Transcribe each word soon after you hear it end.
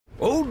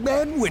Old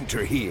Man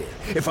Winter here.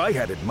 If I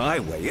had it my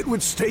way, it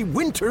would stay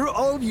winter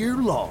all year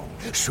long.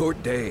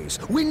 Short days,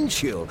 wind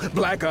chill,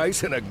 black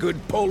ice, and a good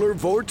polar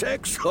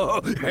vortex.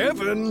 Oh,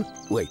 heaven!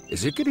 Wait,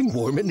 is it getting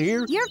warm in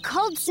here? Your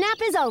cold snap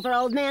is over,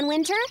 Old Man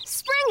Winter.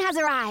 Spring has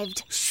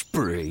arrived.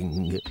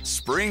 Spring.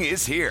 Spring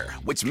is here,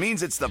 which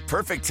means it's the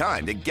perfect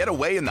time to get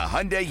away in the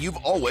Hyundai you've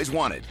always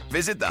wanted.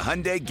 Visit the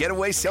Hyundai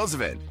Getaway Sales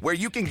Event, where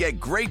you can get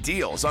great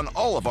deals on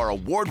all of our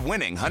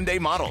award-winning Hyundai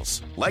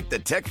models, like the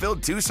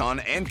tech-filled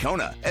Tucson and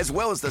Kona, as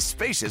well as the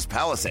spacious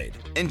Palisade.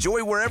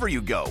 Enjoy wherever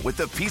you go with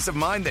the peace of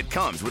mind that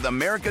comes with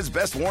America's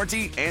best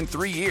warranty and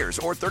 3 years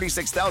or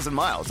 36,000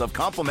 miles of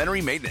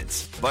complimentary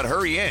maintenance. But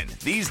hurry in,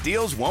 these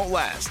deals won't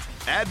last.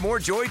 Add more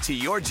joy to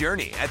your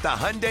journey at the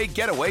Hyundai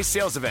Getaway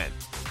Sales Event.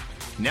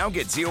 Now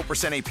get 0%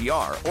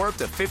 APR or up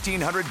to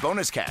 $1,500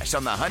 bonus cash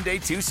on the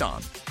Hyundai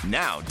Tucson.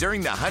 Now,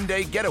 during the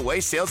Hyundai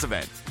Getaway Sales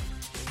Event.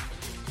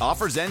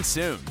 Offers end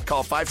soon.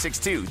 Call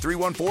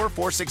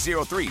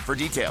 562-314-4603 for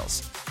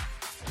details.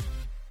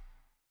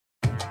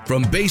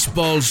 From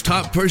baseball's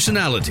top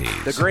personalities,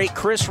 the great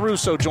Chris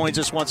Russo joins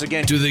us once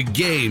again, to the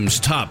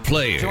game's top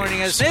players.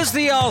 Joining us is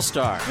the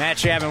All-Star, Matt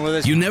Chapman with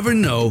us. You never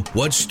know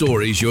what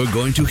stories you're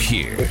going to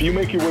hear. If you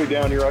make your way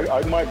down here,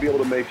 I might be able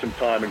to make some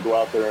time and go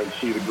out there and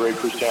see the great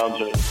Chris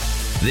Townsend.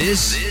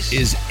 This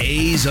is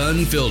A's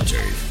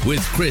Unfiltered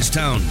with Chris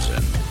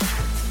Townsend.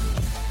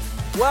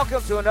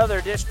 Welcome to another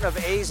edition of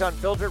A's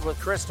Unfiltered with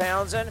Chris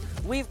Townsend.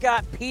 We've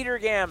got Peter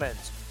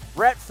Gammons,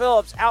 Brett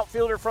Phillips,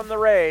 outfielder from the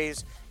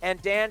Rays, and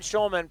Dan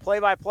Schulman,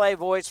 play-by-play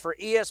voice for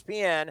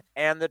ESPN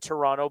and the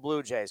Toronto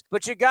Blue Jays.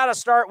 But you got to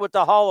start with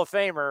the Hall of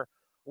Famer,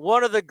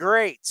 one of the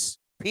greats.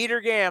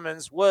 Peter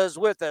Gammons was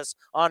with us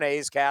on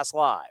A's Cast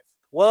Live.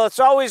 Well, it's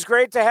always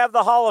great to have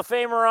the Hall of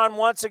Famer on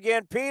once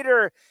again.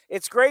 Peter,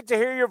 it's great to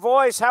hear your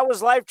voice. How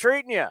was life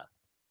treating you?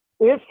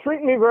 It's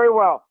treating me very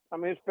well. I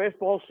mean, it's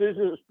baseball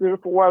season. It's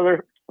beautiful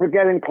weather. We're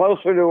getting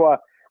closer to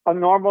a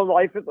normal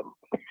life at the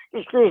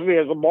as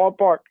a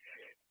ballpark.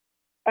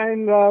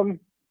 And,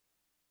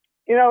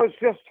 it's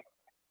just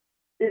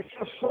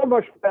so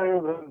much better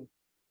than,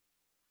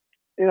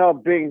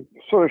 being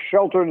sort of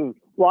sheltered and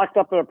locked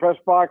up in a press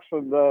box.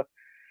 And I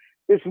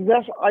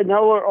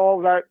know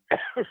all that,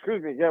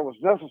 was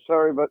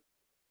necessary, but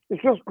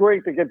it's just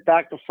great to get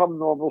back to some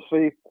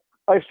normalcy.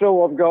 I still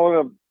love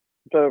going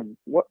to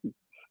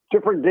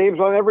different games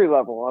on every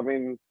level. I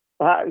mean,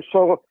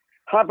 so it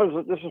happens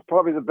that this is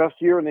probably the best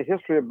year in the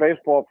history of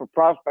baseball for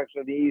prospects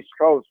in the East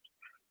Coast.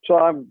 So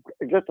I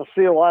get to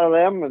see a lot of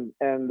them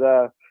and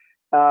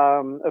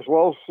as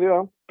well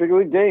as big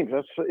league games.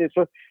 It's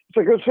a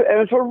good,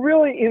 and it's a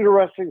really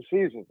interesting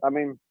season. I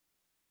mean,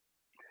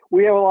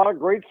 we have a lot of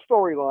great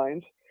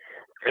storylines.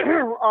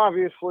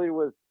 Obviously,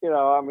 with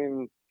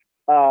Ohtani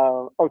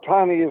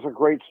is a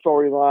great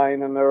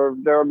storyline, and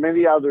there are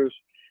many others.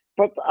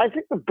 But I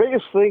think the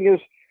biggest thing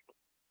is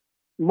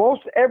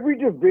most every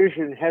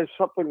division has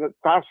something that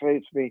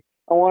fascinates me.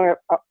 I want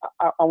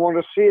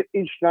to see it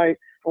each night.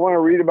 I want to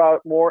read about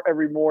it more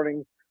every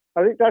morning.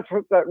 I think that's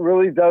what that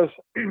really does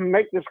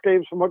make this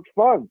game so much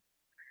fun.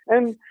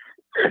 And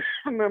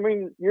I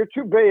mean, your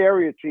two Bay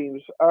Area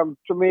teams,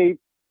 to me,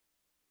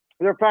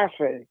 they're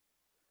fascinating.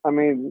 I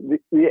mean,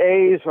 the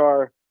A's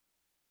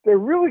they're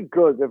really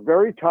good. They're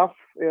very tough.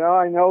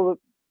 I know that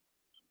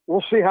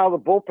we'll see how the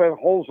bullpen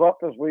holds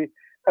up as we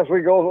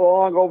go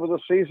along over the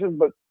season.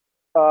 But,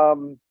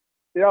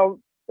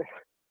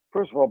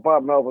 first of all,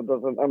 Bob Melvin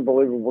does an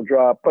unbelievable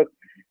job. But,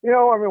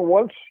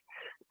 once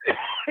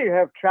you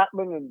have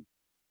Chapman and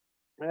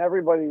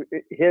everybody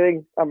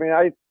hitting, I mean,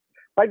 I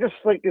just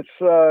think it's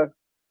the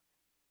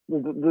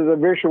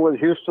division with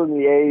Houston,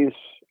 the A's.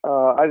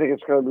 I think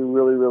it's going to be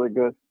really, really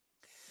good.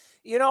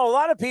 A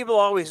lot of people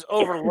always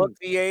overlook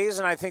the A's,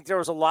 and I think there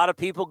was a lot of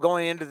people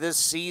going into this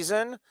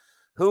season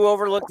who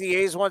overlooked the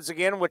A's once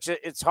again, which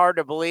it's hard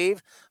to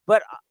believe.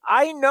 But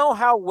I know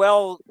how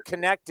well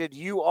connected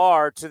you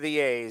are to the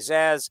A's,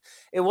 as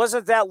it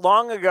wasn't that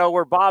long ago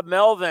where Bob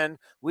Melvin,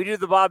 we do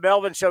the Bob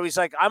Melvin show. He's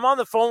like, I'm on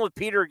the phone with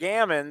Peter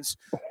Gammons.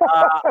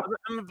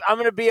 I'm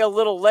going to be a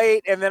little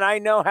late. And then I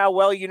know how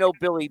well you know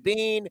Billy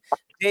Beane,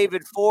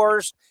 David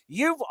Forst.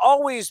 You've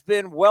always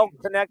been well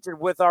connected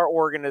with our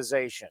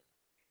organization.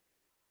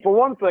 For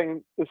one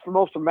thing, it's the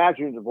most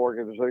imaginative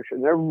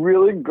organization. They're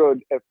really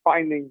good at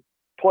finding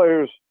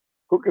players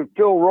who can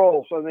fill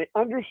roles, and they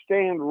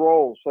understand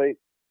roles. I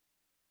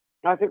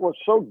think what's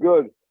so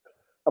good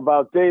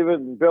about David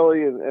and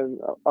Billy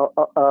and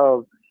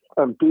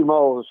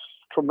BMO is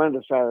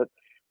tremendous at it.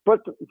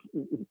 But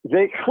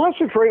they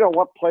concentrate on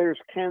what players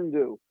can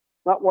do,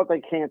 not what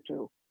they can't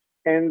do,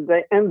 and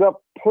they end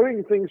up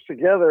putting things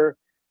together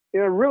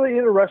in a really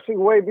interesting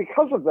way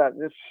because of that.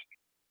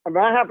 I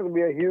happen to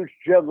be a huge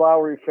Jed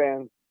Lowry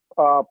fan,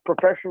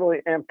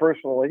 professionally and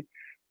personally,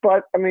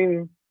 but I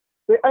mean,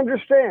 they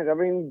understand. I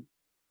mean,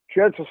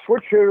 Jed's a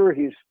switch hitter.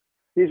 He's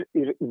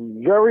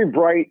very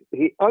bright.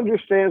 He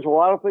understands a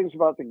lot of things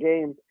about the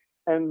game,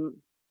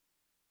 and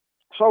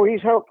so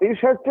he's had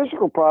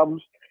physical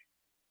problems.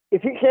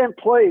 If he can't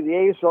play, the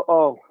A's,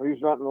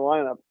 he's not in the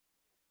lineup.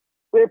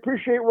 They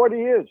appreciate what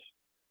he is.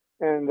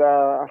 and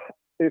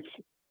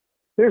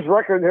his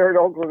record there at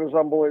Oakland is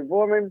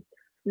unbelievable. I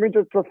mean,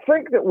 to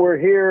think that we're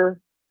here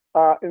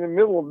in the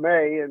middle of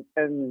May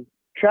and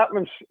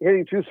Chapman's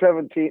hitting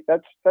 217,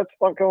 that's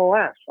not going to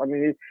last. I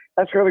mean,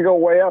 that's going to go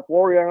way up.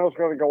 Laureano's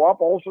going to go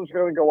up. Olson's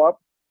going to go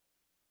up.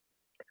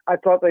 I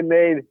thought they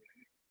made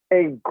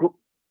a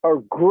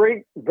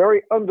great,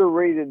 very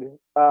underrated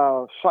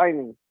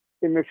signing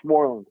in Mitch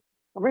Moreland.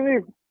 I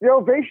mean, the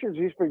ovations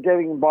he's been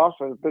getting in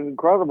Boston have been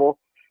incredible.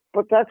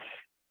 But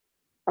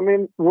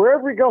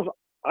wherever he goes,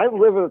 I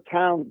live in a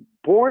town,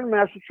 born in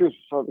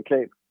Massachusetts on the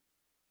Cape.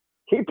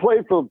 He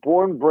played for the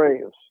Bourne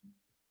Braves.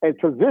 And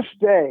to this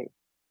day,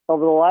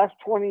 over the last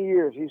 20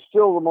 years, he's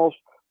still the most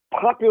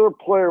popular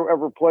player who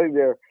ever played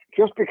there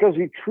just because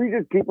he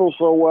treated people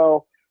so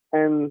well.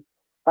 And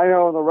I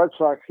know in the Red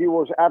Sox, he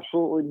was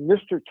absolutely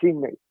Mr.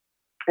 Teammate.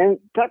 And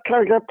that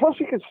kind of guy, plus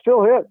he could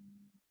still hit.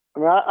 I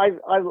mean,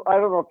 I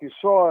don't know if you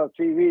saw on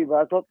TV, but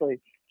I thought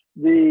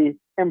the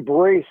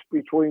embrace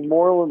between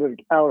Moreland and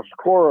Alex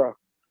Cora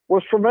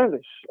was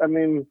tremendous. I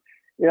mean,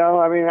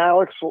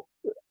 Alex,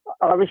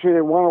 obviously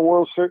they won a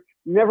World Series.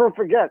 Never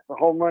forget the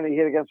home run he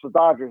hit against the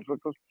Dodgers,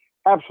 which was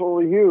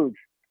absolutely huge.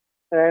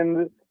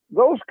 And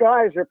those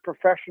guys are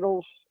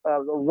professionals, the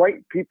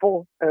right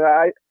people. And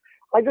I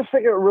just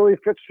think it really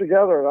fits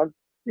together.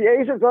 The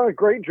A's have done a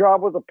great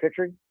job with the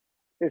pitching.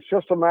 It's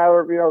just a matter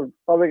of,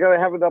 are they going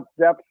to have enough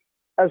depth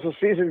as the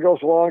season goes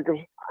along? Because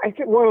I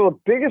think one of the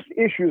biggest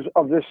issues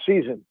of this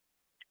season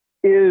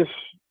is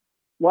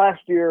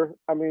last year,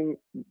 I mean,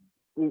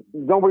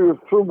 nobody was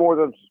through more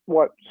than,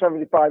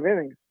 75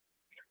 innings.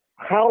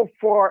 How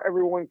far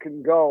everyone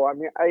can go. I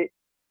mean,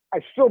 I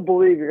still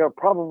believe you're going to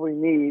probably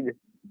need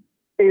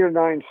 8 or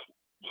 9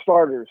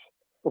 starters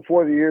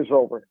before the year's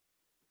over.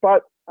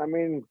 But, I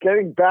mean,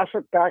 getting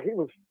Bassett back, he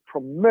was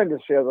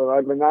tremendous the other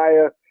night.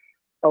 Minaya,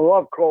 I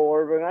love Cole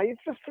Irvin.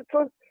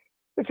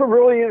 It's a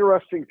really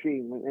interesting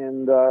team.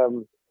 And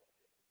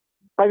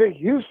I think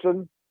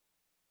Houston,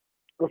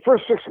 the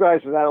first 6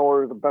 guys in that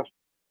order are the best.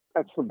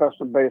 That's the best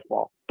in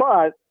baseball.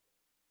 But,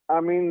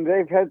 I mean,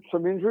 they've had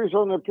some injuries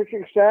on their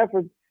pitching staff,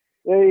 and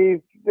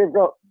they've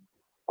got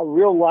a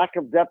real lack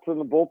of depth in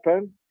the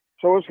bullpen.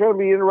 So it's going to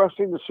be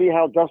interesting to see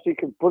how Dusty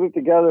can put it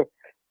together.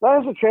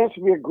 That has a chance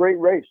to be a great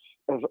race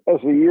as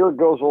the year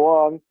goes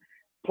along.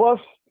 Plus,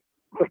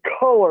 the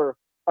color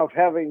of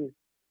having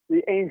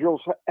the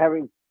Angels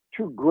having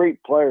 2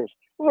 great players.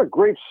 It was a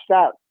great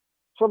stat.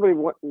 Somebody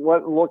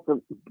went and looked at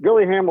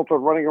Billy Hamilton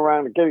running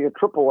around and getting a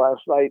triple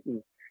last night,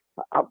 and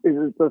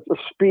the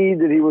speed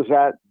that he was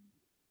at,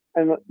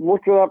 and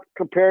looked it up,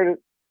 compared it.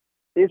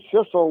 It's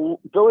just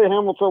Billy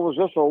Hamilton was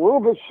just a little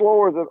bit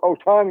slower than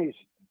Ohtani's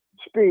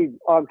speed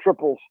on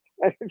triples.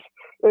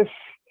 It's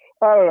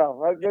I don't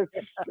know.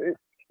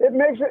 It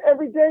makes it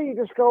every day. You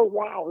just go,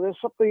 wow, there's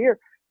something here.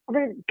 I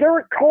mean,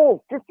 Garrett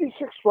Cole,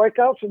 56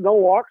 strikeouts and no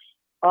walks.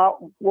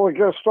 Well, he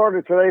got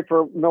started today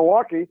for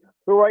Milwaukee,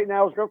 who right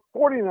now has got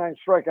 49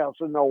 strikeouts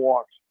and no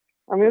walks.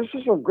 I mean,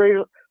 this is a great.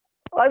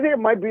 I think it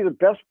might be the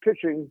best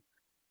pitching,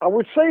 I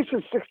would say,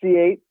 since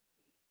 '68,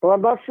 but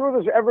I'm not sure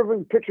there's ever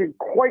been pitching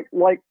quite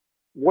like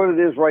what it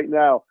is right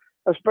now,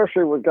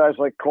 especially with guys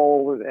like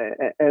Cole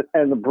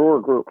and the Brewer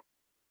group.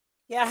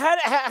 Yeah,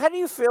 how do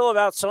you feel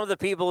about some of the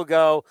people who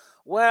go,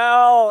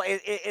 well,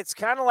 it's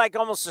kind of like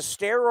almost a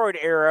steroid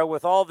era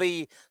with all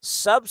the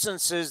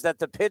substances that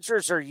the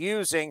pitchers are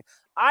using?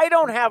 I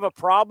don't have a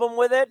problem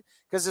with it,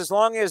 because as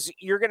long as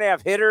you're going to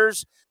have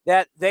hitters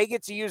that they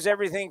get to use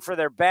everything for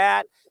their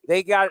bat,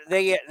 they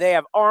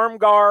have arm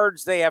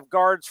guards, they have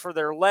guards for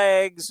their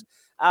legs.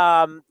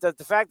 The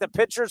fact that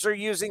pitchers are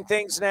using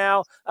things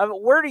now,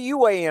 where do you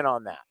weigh in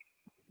on that?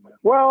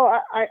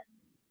 Well,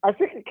 I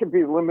think it can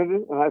be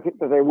limited, and I think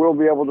that they will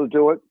be able to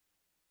do it.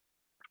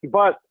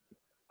 But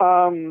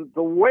the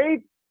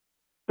way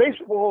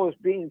baseball is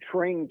being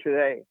trained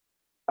today,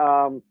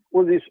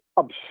 with these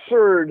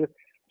absurd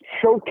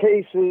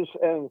showcases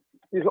and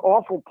these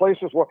awful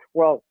places where,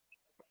 well,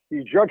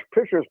 you judge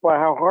pitchers by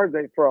how hard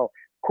they throw. Of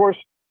course,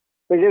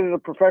 they get into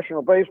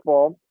professional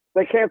baseball.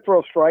 They can't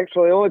throw strikes,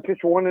 so they only pitch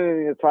 1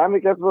 inning at a time. They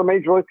get to the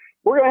major league.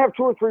 We're going to have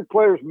 2 or 3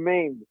 players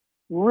maimed,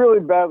 really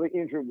badly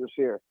injured this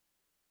year.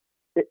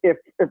 If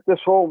this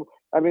whole,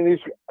 I mean,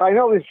 I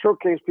know these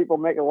showcase people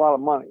make a lot of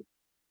money,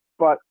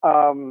 but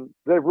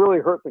they've really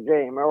hurt the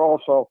game. They're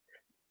also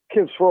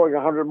kids throwing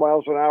 100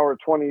 miles an hour at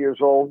 20 years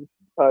old.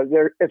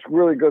 It's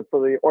really good for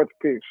the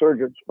orthopedic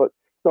surgeons, but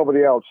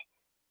nobody else.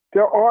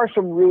 There are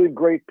some really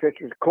great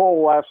pitchers.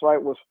 Cole last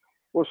night was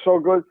so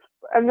good,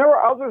 and there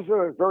are others that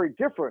are very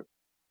different.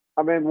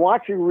 I mean,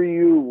 watching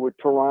Ryu with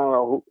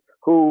Toronto,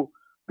 who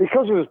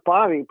because of his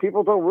body,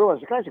 people don't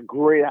realize the guy's a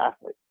great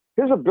athlete.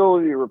 His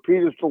ability to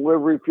repeat his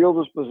delivery, field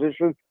his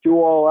position,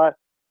 do all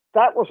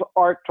that was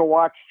art to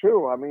watch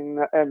too. I mean,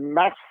 and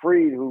Max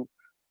Fried, who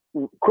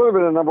could have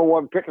been a number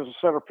 1 pick as a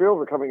center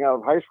fielder coming out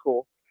of high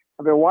school.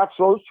 I mean, watch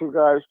those 2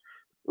 guys,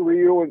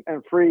 Ryu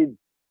and Fried.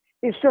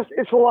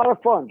 It's a lot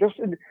of fun.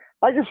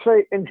 I just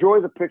say enjoy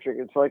the pitching.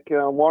 It's like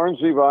Warren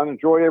Zevon,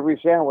 enjoy every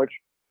sandwich,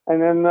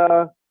 and then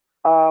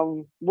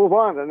move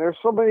on. And there's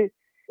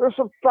there's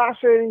some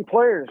fascinating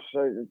players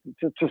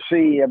to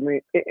see. I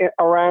mean,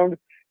 around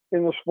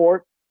in the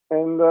sport,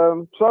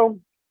 and so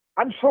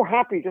I'm so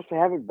happy just to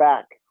have it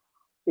back.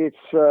 It's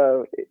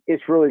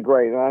really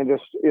great, and I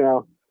just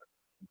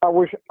I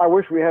wish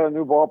we had a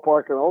new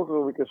ballpark in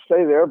Oakland we could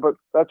stay there, but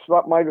that's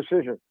not my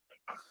decision.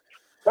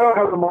 I don't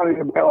have the money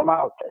to bail them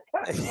out.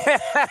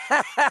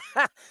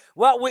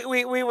 Well,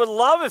 we would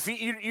love if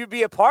you'd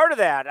be a part of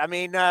that. I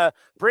mean,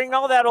 bring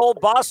all that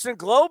old Boston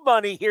Globe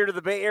money here to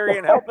the Bay Area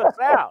and help us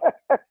out.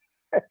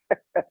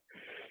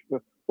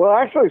 Well,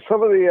 actually,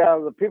 some of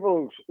the people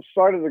who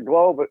started the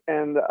Globe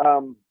and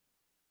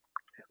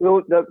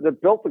that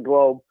built the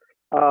Globe,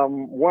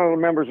 one of the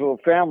members of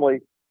the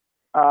family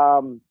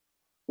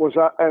was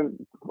out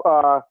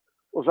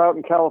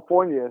in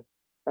California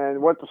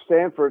and went to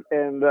Stanford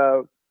and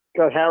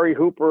got Harry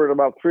Hooper and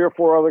about 3 or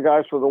 4 other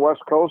guys for the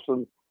West Coast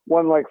and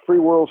won like 3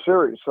 World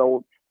Series.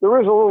 So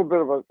there is a little bit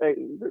of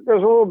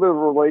a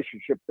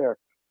relationship there.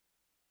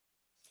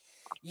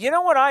 You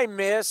know what I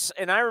miss?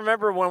 And I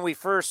remember when we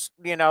first,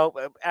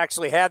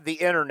 actually had the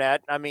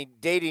internet, I mean,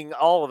 dating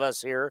all of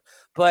us here,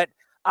 but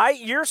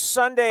your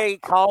Sunday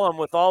column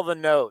with all the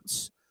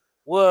notes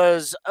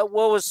was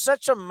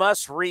such a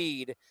must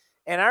read.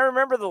 And I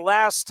remember the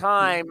last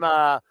time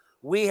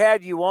we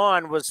had you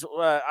on was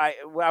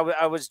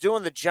I was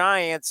doing the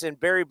Giants and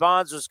Barry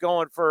Bonds was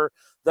going for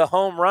the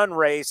home run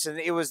race. And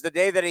it was the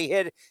day that he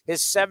hit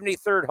his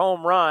 73rd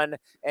home run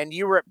and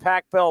you were at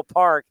Pac Bell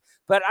Park.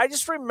 But I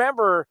just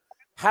remember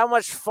how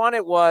much fun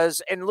it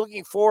was and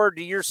looking forward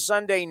to your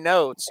Sunday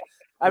notes.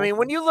 I mean,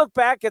 when you look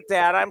back at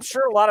that, I'm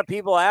sure a lot of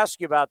people ask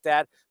you about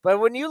that,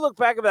 but when you look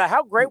back at that,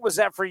 how great was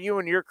that for you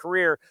in your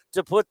career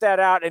to put that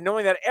out and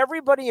knowing that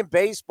everybody in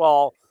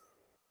baseball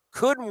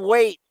couldn't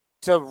wait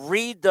to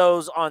read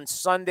those on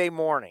Sunday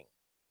morning?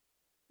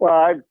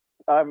 Well,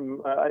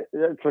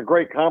 it's a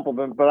great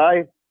compliment, but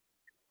I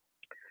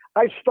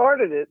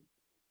started it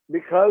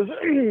because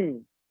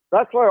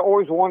that's what I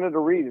always wanted to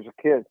read as a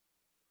kid.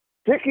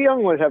 Dick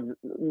Young would have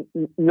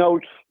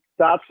notes,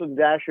 dots and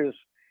dashes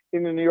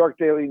in the New York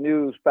Daily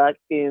News back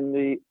in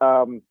the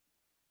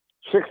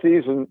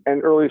 60s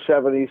and early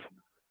 70s.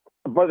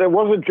 But it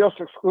wasn't just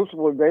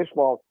exclusively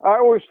baseball. I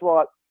always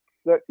thought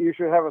that you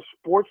should have a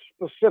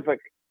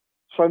sports-specific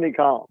Sunday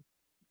column.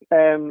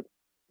 And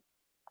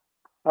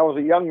I was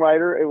a young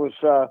writer. It was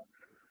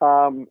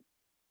I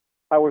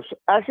was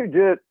actually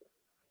did it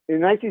in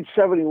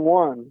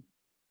 1971.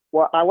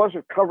 Well, I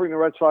wasn't covering the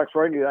Red Sox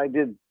regularly. I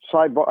did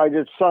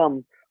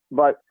some,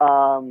 but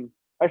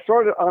I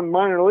started on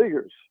minor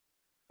leaguers,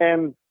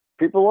 and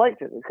people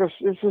liked it because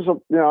this is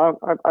I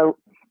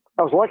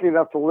was lucky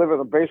enough to live in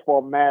a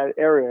baseball mad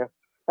area,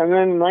 and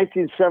then in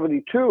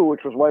 1972,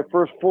 which was my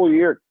first full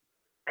year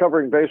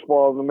covering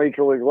baseball on the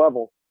major league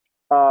level,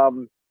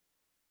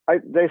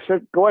 they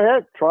said, "Go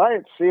ahead, try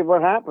it, see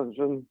what happens,"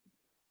 and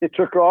it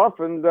took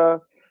off, and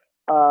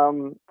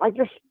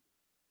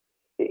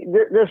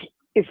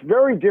it's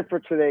very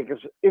different today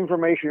because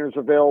information is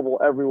available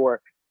everywhere.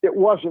 It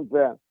wasn't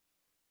then.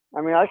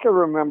 I mean, I can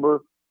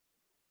remember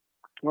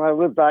when I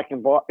lived back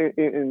in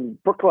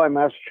Brookline,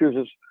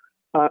 Massachusetts,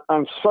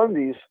 on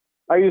Sundays,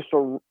 I used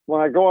to,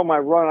 when I go on my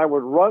run, I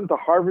would run to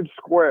Harvard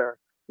Square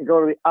and go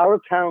to the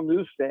out-of-town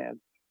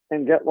newsstand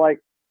and get like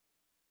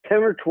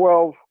 10 or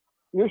 12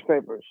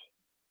 newspapers.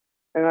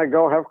 And I'd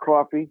go have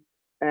coffee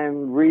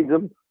and read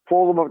them,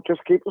 fold them up,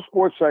 just keep the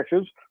sports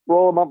sections,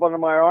 roll them up under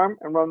my arm,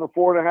 and run the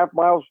 4.5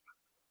 miles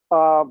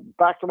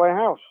back to my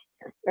house.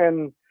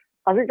 And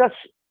I think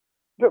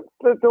there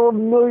were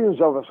millions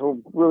of us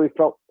who really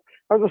felt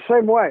the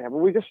same way. I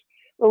mean, we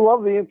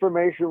love the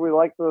information. We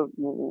like to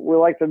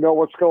know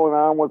what's going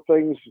on with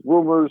things,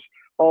 rumors,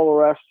 all the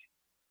rest.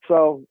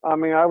 So, I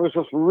mean, I was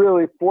just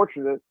really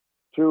fortunate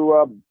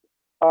to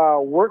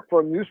work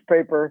for a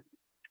newspaper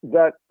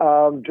that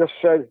just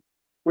said,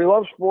 "We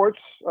love sports.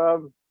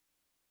 Go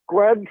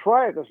ahead and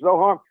try it. There's no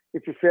harm.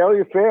 If you fail,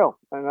 you fail."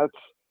 And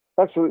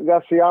that's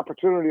the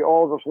opportunity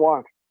all of us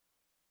want.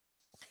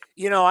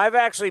 I've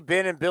actually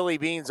been in Billy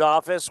Bean's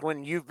office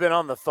when you've been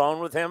on the phone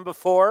with him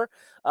before.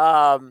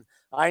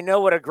 I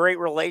know what a great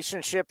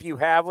relationship you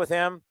have with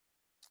him.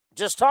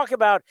 Just talk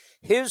about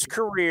his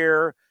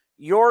career,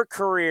 your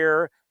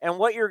career, and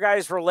what your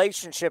guys'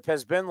 relationship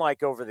has been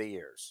like over the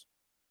years.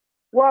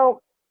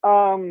 Well,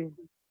 I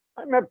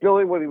met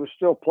Billy when he was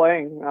still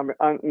playing. I mean,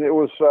 it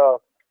was,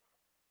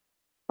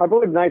 I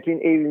believe,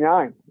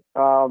 1989.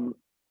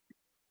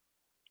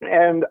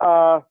 And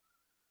I'm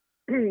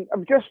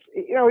just,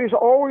 he's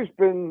always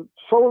been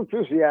so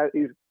enthusiastic.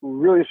 He's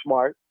really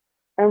smart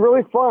and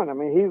really fun. I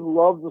mean, he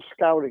loved the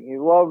scouting. He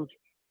loved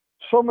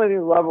so many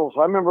levels.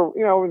 I remember,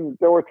 when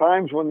there were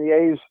times when the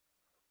A's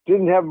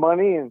didn't have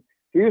money, and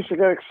he used to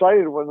get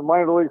excited when the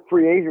minor league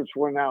free agents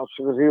were announced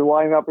because he'd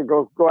line up and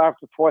go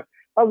after 20.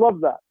 I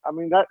love that. I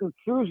mean, that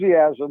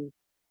enthusiasm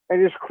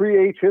and his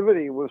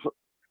creativity was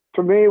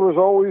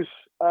always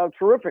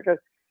terrific.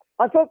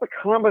 I thought the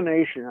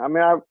combination, I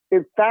mean,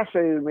 it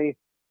fascinated me.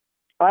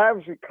 I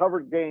obviously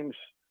covered games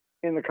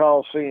in the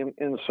Coliseum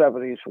in the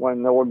 70s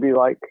when there would be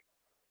like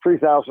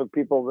 3,000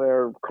 people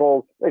there.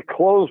 Cold. They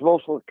closed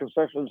most of the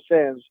concession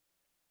stands,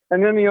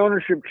 and then the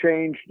ownership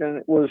changed, and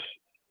it was.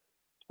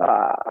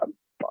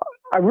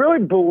 I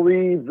really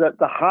believe that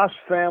the Haas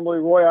family,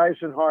 Roy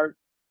Eisenhart,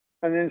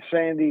 and then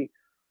Sandy,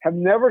 have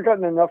never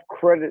gotten enough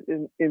credit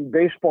in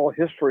baseball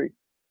history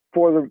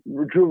for the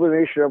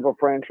rejuvenation of a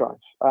franchise.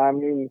 I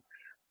mean,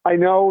 I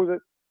know that,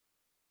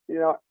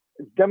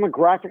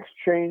 demographics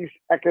changed,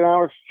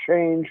 economics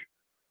changed,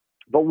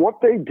 but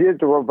what they did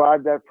to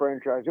revive that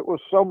franchise, it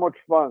was so much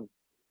fun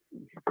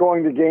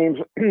going to games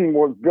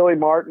with Billy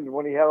Martin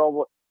when he had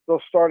all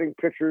those starting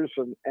pitchers,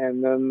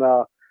 and then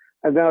of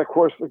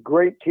course the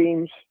great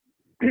teams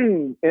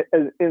in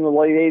the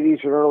late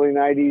 80s and early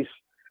 90s.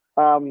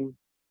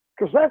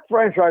 Because that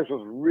franchise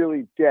was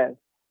really dead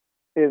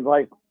in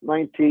like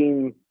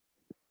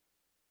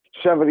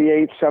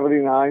 1978,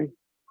 79.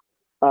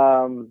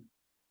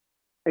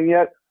 And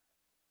yet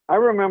I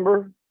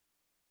remember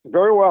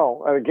very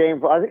well at a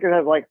game, I think it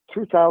had like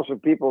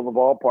 2,000 people in the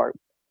ballpark.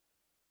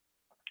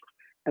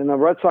 And the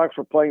Red Sox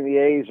were playing the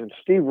A's, and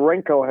Steve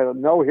Renko had a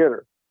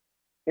no-hitter,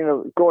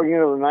 going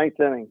into the ninth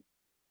inning.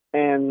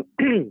 And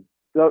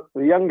the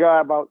young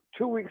guy, about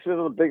 2 weeks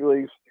into the big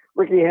leagues,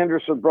 Ricky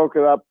Henderson broke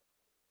it up,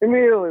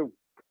 immediately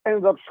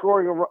ended up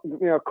scoring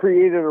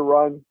created a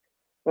run.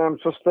 And I'm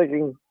just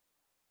thinking,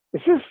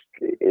 is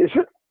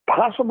it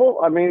possible?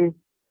 I mean,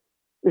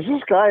 is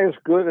this guy as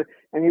good?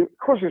 And of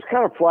course, he's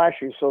kind of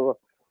flashy, so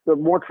the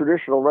more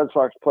traditional Red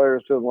Sox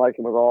players didn't like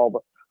him at all.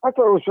 But I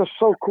thought it was just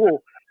so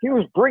cool. He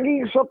was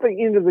bringing something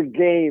into the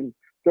game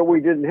that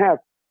we didn't have.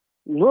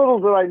 Little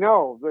did I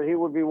know that he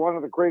would be one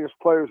of the greatest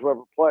players who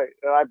ever played.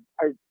 And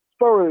I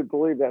thoroughly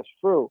believe that's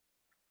true.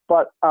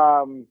 But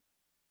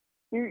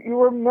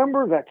you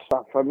remember that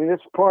stuff. I mean,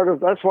 it's part of.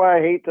 That's why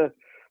I hate to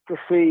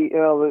see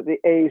the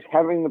A's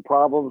having the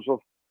problems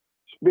of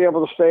be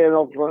able to stay in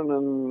Oakland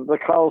and the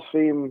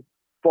Coliseum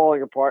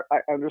falling apart.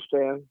 I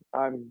understand.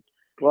 I'm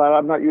glad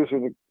I'm not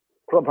using the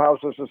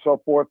clubhouses and so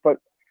forth. But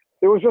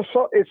it was just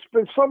so. It's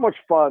been so much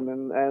fun,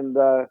 and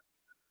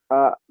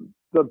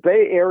the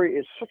Bay Area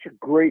is such a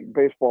great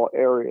baseball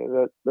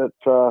area that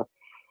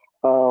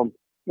I've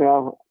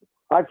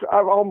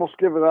almost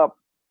given up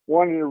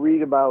wanting to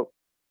read about,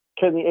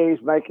 can the A's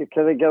make it?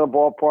 Can they get a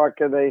ballpark?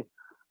 Can they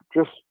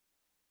just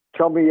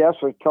tell me yes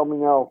or tell me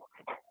no?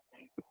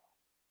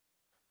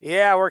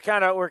 Yeah, we're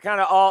kind of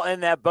all in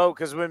that boat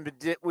because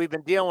we've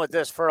been dealing with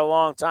this for a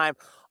long time.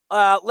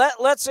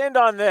 Let's end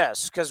on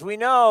this because we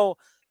know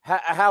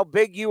how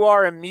big you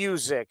are in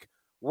music.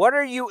 What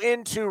are you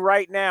into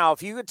right now?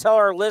 If you could tell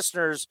our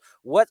listeners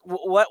what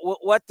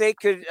they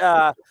could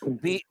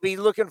be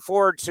looking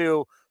forward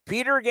to.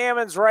 Peter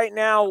Gammons, right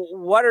now,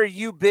 what are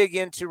you big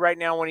into right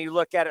now when you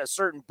look at a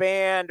certain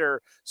band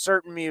or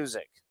certain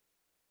music?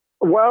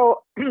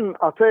 Well,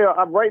 I'll tell you,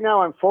 right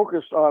now I'm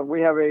focused on.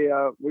 We have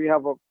a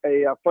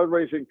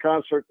fundraising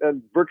concert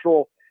and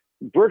virtual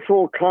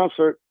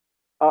concert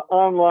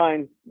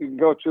online. You can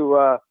go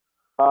to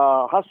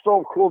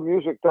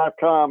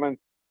hotstonecoolmusic.com, and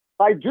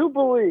I do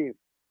believe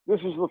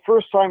this is the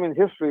first time in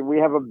history we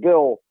have a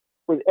bill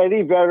with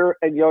Eddie Vedder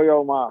and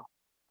Yo-Yo Ma.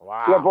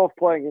 Wow, they're both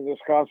playing in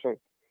this concert.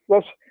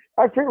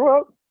 I figure,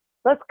 well,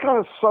 that kind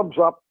of sums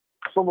up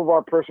some of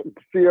our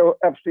Theo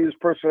Epstein's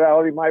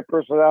personality, my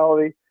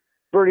personality,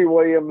 Bertie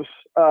Williams,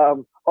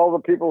 all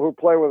the people who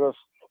play with us.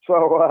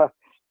 So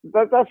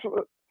that's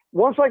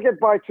once I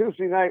get by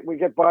Tuesday night, we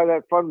get by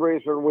that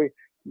fundraiser, and we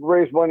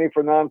raise money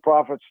for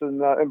nonprofits in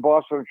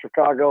Boston and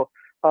Chicago.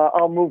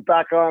 I'll move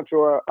back on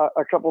to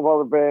a couple of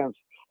other bands.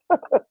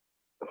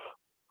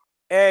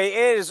 Hey,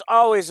 it is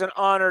always an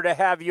honor to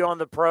have you on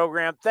the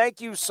program. Thank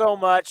you so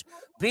much.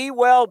 Be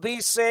well,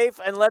 be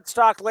safe, and let's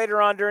talk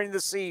later on during the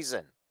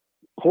season.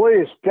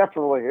 Please,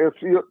 definitely.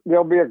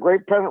 There'll be a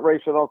great pennant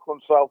race in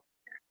Oakland, so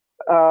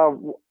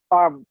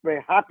I'm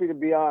happy to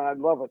be on. I'd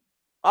love it.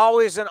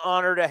 Always an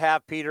honor to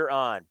have Peter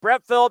on.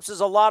 Brett Phillips is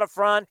a lot of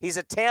fun. He's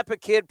a Tampa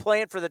kid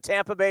playing for the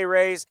Tampa Bay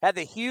Rays, had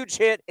the huge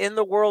hit in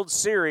the World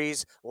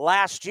Series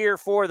last year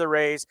for the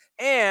Rays,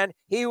 and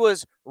he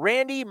was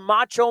Randy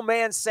Macho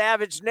Man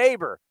Savage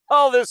neighbor.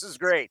 Oh, this is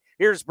great.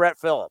 Here's Brett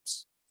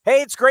Phillips.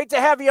 Hey, it's great to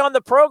have you on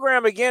the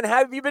program again. How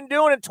have you been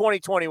doing in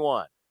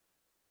 2021?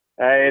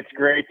 Hey, it's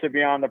great to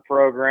be on the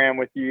program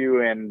with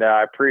you, and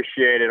I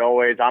appreciate it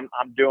always. I'm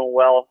doing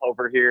well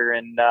over here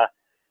in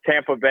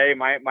Tampa Bay,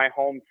 my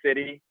home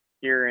city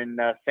here in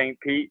St.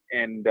 Pete,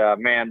 and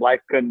man,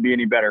 life couldn't be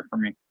any better for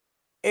me.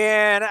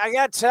 And I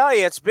got to tell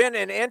you, it's been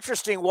an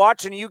interesting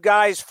watching you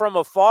guys from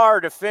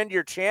afar defend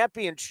your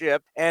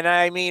championship. And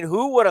I mean,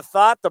 who would have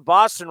thought the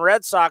Boston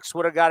Red Sox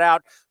would have got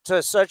out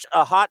to such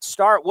a hot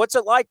start? What's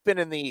it like been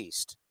in the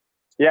East?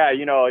 Yeah,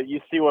 you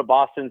see what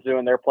Boston's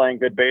doing. They're playing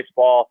good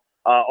baseball.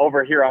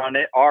 Over here on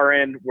our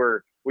end,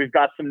 we've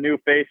got some new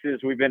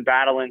faces. We've been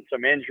battling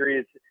some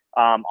injuries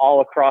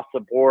all across the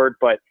board,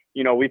 but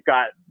we've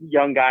got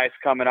young guys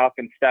coming up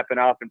and stepping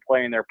up and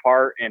playing their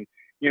part, and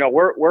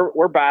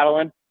we're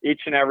battling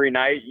each and every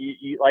night.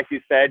 You like you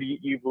said,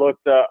 you've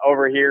looked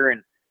over here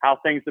and how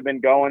things have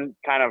been going,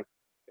 kind of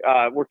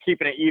we're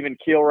keeping an even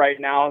keel right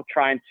now,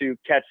 trying to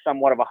catch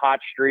somewhat of a hot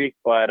streak.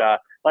 But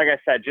like I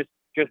said,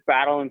 just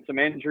battling some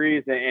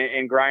injuries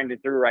and grinding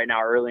through right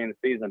now early in the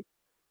season.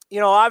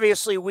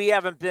 Obviously we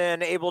haven't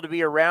been able to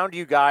be around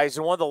you guys,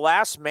 and one of the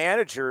last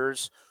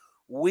managers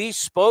we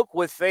spoke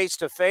with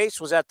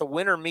face-to-face was at the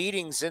winter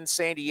meetings in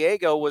San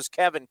Diego was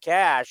Kevin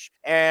Cash.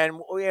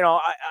 And,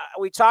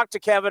 we talked to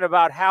Kevin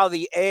about how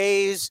the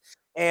A's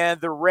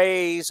and the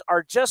Rays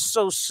are just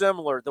so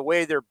similar, the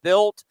way they're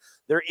built,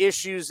 their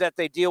issues that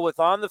they deal with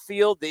on the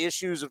field, the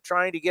issues of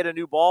trying to get a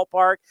new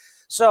ballpark.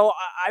 So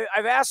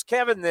I've asked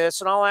Kevin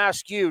this, and I'll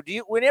ask you,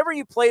 whenever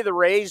you play the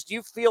Rays, do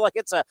you feel like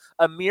it's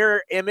a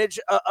mirror image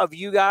of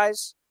you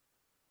guys?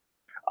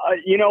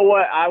 You know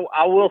what?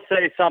 I will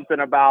say something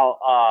about,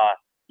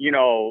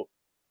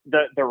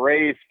 the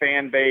Rays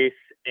fan base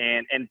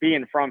and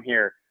being from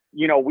here.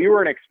 We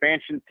were an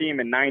expansion team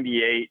in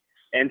 '98.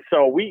 And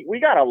so we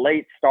got a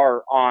late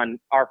start on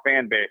our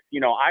fan base.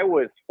 I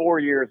was 4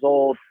 years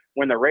old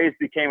when the Rays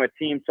became a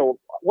team. So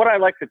what I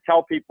like to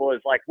tell people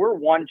is, like, we're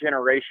one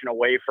generation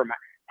away from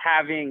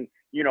having,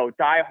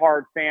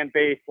 diehard fan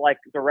base like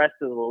the rest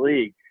of the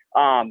league.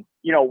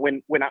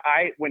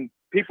 When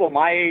people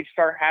my age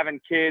start having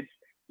kids,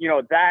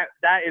 that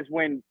is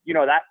when,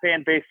 that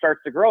fan base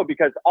starts to grow,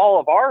 because all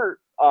of our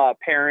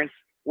parents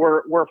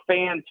were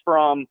fans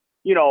from,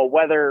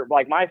 whether,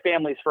 like, my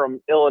family's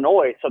from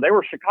Illinois, so they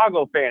were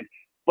Chicago fans.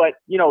 But,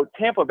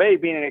 Tampa Bay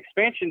being an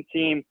expansion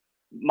team,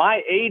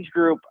 my age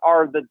group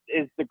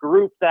is the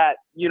group that,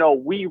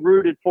 we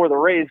rooted for the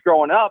Rays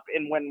growing up.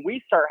 And when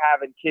we start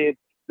having kids,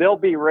 they'll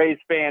be Rays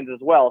fans as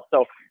well.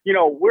 So,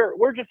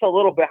 we're just a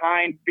little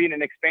behind being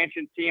an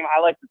expansion team.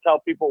 I like to tell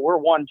people we're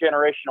one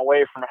generation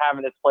away from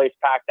having this place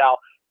packed out.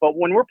 But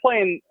when we're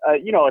playing, a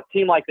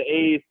team like the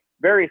A's,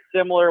 very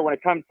similar when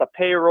it comes to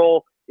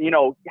payroll,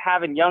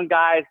 having young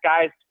guys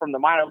from the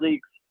minor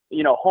leagues,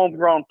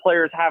 homegrown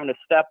players having to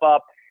step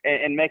up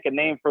and make a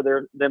name for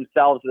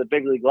themselves at the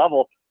big league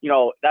level.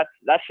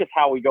 That's just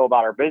how we go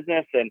about our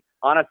business. And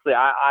honestly,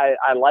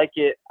 I like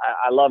it.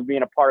 I love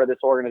being a part of this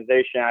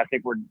organization. I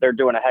think they're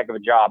doing a heck of a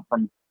job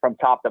from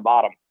top to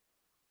bottom.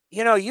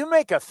 You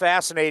make a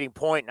fascinating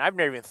point, and I've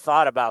never even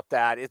thought about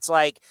that. It's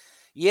like,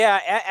 yeah,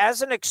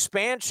 as an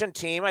expansion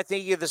team, I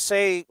think you could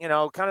say,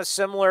 kind of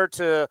similar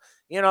to,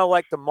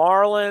 like the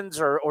Marlins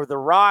or the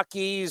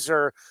Rockies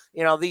or,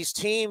 these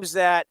teams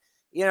that,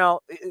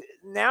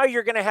 now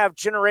you're going to have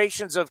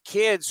generations of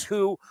kids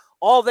who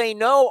all they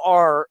know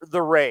are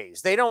the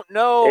Rays. They don't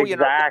know,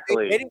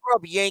 exactly. They didn't grow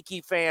up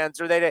Yankee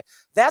fans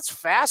that's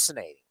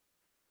fascinating.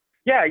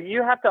 Yeah,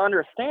 you have to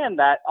understand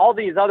that all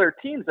these other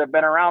teams have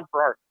been around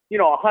for,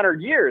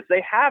 100 years.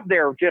 They have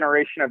their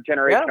generation of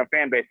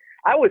fan base.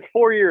 I was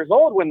 4 years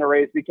old when the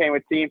Rays became a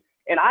team,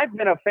 and I've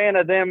been a fan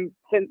of them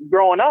since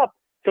growing up.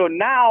 So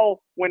now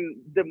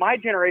when my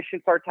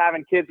generation starts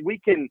having kids, we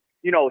can,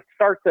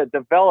 start to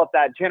develop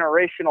that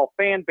generational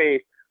fan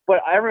base. But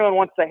everyone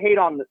wants to hate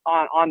on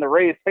the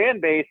Rays fan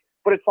base.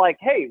 But it's like,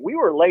 hey, we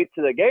were late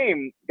to the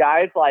game,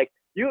 guys. Like,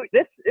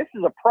 this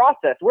is a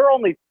process. We're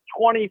only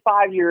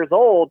 25 years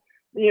old.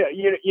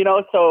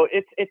 So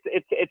it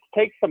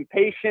takes some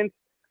patience.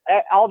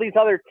 All these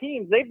other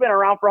teams, they've been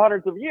around for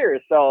hundreds of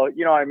years. So,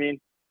 you know what I mean?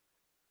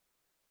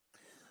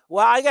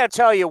 Well, I got to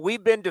tell you,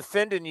 we've been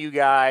defending you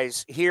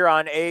guys here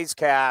on A's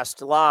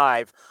Cast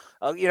Live,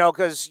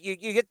 because you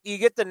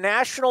get the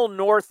national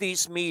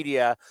Northeast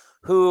media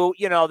who,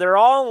 they're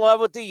all in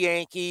love with the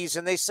Yankees,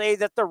 and they say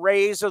that the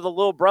Rays are the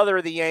little brother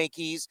of the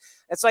Yankees.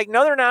 It's like,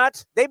 no, they're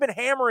not. They've been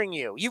hammering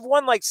you. You've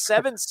won like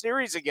 7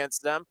 series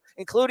against them,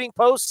 including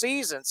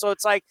postseason. So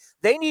it's like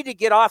they need to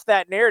get off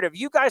that narrative.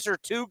 You guys are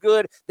too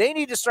good. They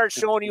need to start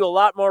showing you a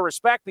lot more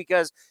respect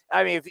because,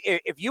 I mean,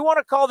 if you want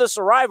to call this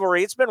a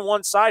rivalry, it's been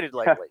one-sided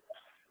lately.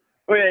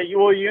 Well,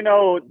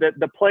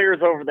 the players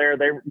over there,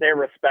 they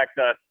respect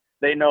us.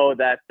 They know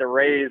that the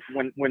Rays,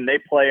 when they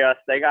play us,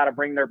 they got to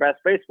bring their best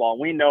baseball.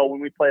 And we know when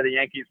we play the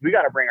Yankees, we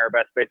got to bring our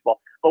best baseball.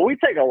 But we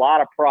take a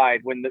lot of pride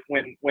when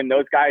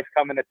those guys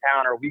come into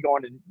town or we go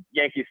into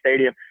Yankee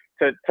Stadium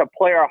to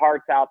play our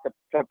hearts out,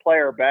 to play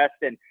our best.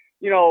 And,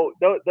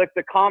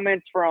 the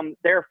comments from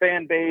their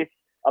fan base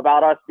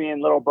about us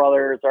being little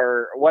brothers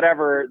or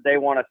whatever they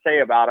want to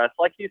say about us,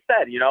 like you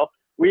said,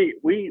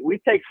 we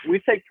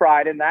take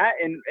pride in that,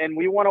 and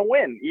we want to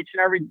win each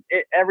and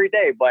every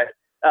day. But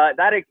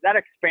that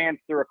expands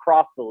through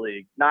across the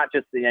league, not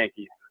just the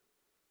Yankees.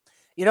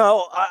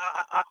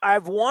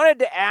 I've wanted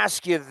to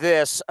ask you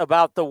this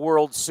about the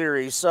World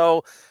Series.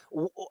 So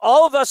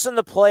all of us in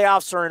the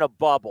playoffs are in a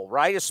bubble,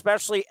 right?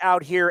 Especially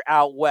out here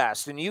out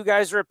west. And you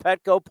guys are at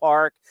Petco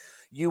Park.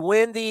 You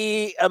win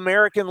the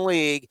American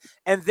League,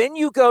 and then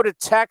you go to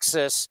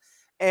Texas.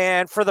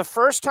 And for the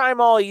first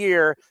time all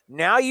year,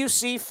 now you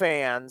see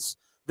fans.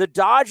 The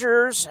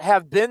Dodgers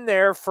have been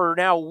there for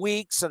now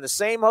weeks in the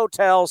same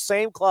hotel,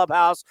 same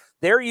clubhouse.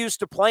 They're used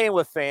to playing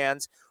with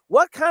fans.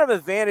 What kind of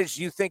advantage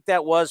do you think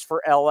that was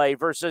for LA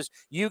versus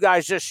you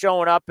guys just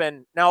showing up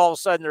and now all of a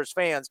sudden there's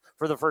fans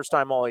for the first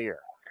time all year?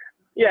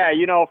 Yeah,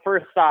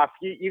 first off,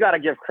 you got to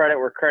give credit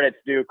where credit's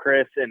due,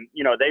 Chris. And,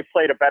 they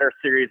played a better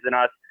series than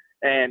us.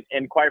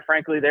 And quite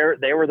frankly,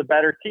 they were the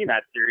better team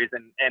that series.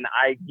 And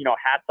I,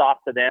 hats off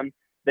to them.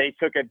 They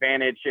took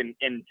advantage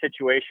in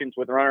situations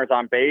with runners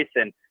on base,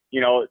 and,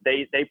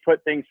 they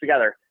put things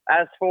together.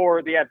 As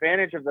for the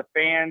advantage of the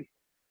fans,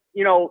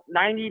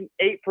 98%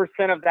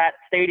 of that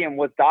stadium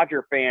was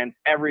Dodger fans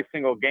every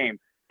single game.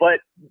 But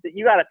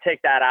you got to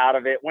take that out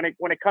of it. When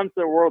it comes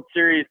to the World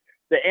Series,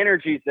 the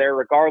energy's there,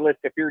 regardless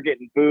if you're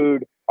getting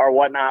booed or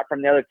whatnot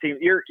from the other team.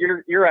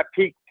 You're at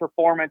peak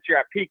performance. You're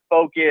at peak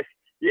focus.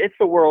 It's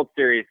the World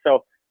Series,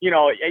 so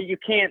you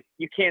can't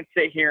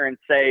sit here and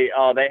say,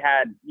 oh, they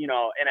had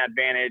an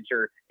advantage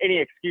or any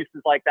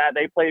excuses like that.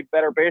 They played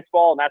better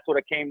baseball, and that's what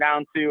it came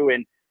down to.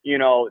 And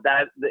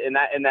that's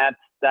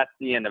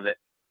the end of it.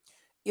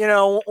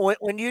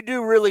 When you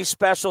do really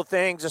special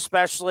things,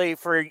 especially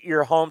for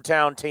your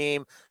hometown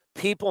team,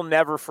 people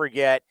never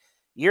forget.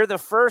 You're the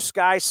first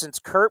guy since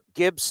Kirk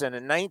Gibson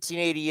in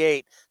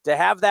 1988 to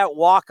have that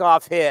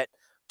walk-off hit,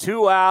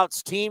 2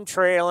 outs, team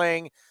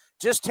trailing.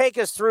 Just take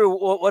us through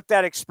what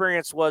that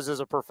experience was as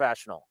a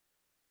professional.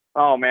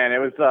 Oh, man, it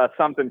was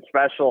something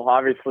special.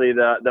 Obviously,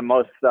 the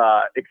most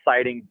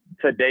exciting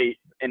to date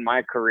in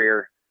my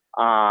career.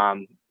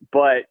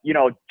 But,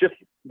 just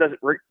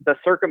the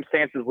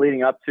circumstances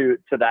leading up to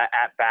that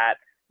at-bat,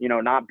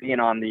 not being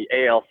on the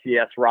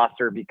ALCS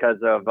roster because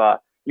of,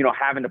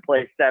 having to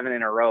play 7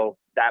 in a row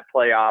that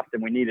playoff,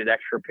 and we needed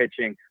extra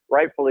pitching,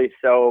 rightfully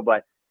so.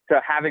 But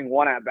to having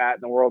one at-bat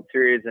in the World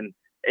Series and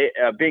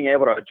being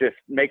able to just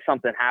make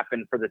something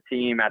happen for the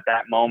team at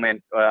that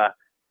moment,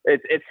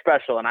 it's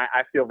special. And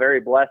I feel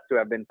very blessed to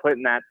have been put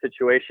in that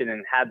situation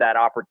and had that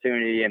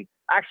opportunity and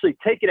actually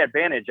taken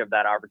advantage of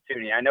that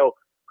opportunity. I know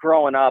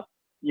growing up,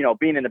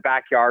 being in the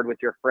backyard with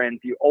your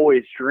friends, you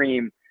always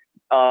dream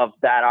of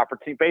that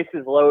opportunity.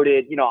 Bases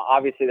loaded,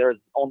 obviously there's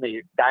only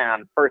a guy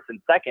on first and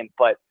second,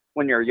 but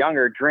when you're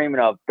younger,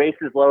 dreaming of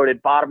bases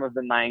loaded, bottom of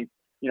the ninth,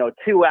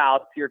 2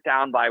 outs, you're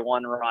down by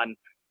 1 run.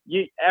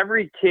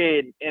 Every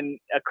kid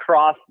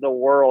across the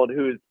world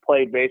who's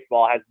played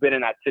baseball has been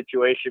in that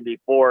situation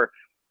before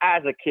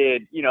as a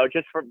kid,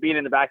 just from being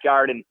in the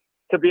backyard, and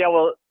to be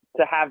able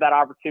to have that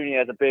opportunity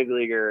as a big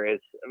leaguer is,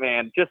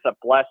 man, just a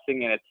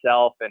blessing in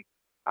itself. And,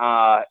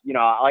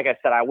 like I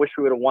said, I wish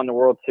we would have won the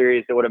World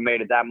Series. It would have made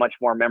it that much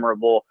more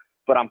memorable,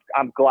 but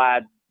I'm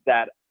glad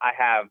that I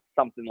have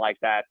something like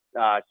that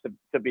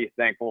to be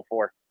thankful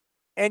for.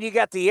 And you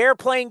got the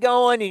airplane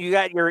going, and you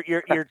got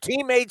your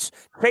teammates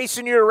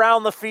chasing you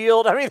around the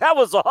field. I mean, that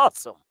was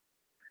awesome.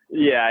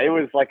 Yeah, it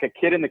was like a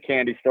kid in the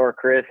candy store,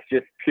 Chris,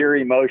 just pure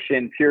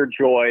emotion, pure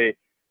joy,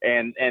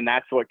 and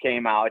that's what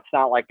came out. It's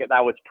not like that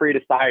was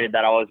pre-decided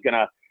that I was going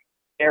to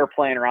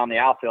airplane around the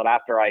outfield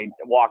after I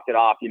walked it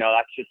off.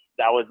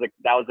 That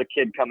was a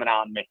kid coming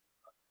out in me.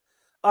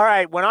 All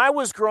right, when I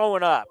was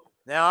growing up,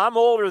 now I'm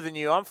older than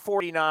you, I'm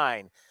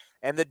 49,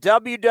 and the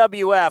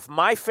WWF,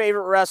 my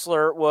favorite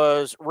wrestler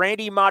was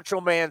Randy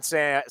Macho Man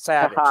Savage.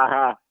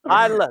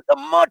 I love the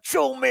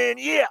Macho Man.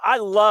 Yeah, I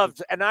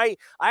loved, and I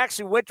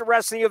actually went to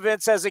wrestling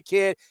events as a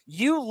kid.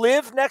 You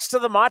lived next to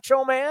the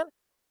Macho Man?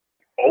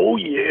 Oh,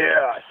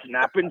 yeah.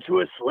 Snap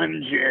into a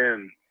Slim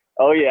Jim.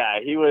 Oh, yeah.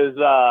 He was,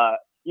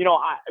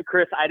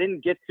 Chris, I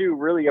didn't get to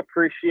really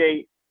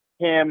appreciate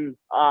him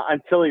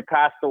until he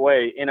passed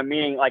away in a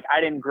meeting. Like,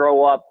 I didn't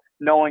grow up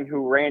knowing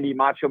who Randy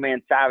Macho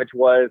Man Savage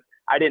was.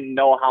 I didn't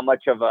know how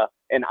much of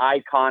an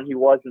icon he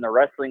was in the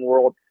wrestling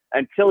world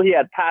until he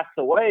had passed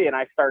away. And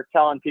I started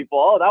telling people,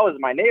 oh, that was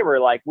my neighbor.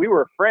 Like, we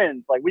were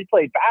friends. Like, we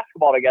played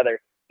basketball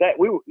together. That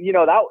was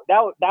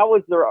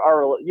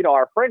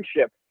our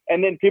friendship.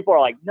 And then people are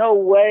like, no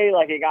way.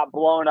 Like, it got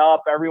blown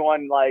up.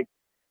 Everyone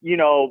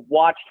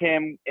watched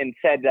him and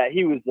said that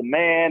he was the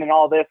man and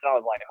all this. And I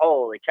was like,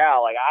 holy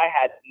cow. Like, I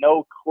had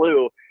no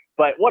clue.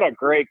 But what a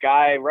great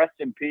guy. Rest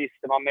in peace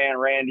to my man,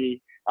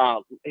 Randy.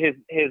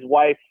 His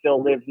wife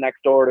still lives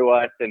next door to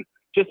us, and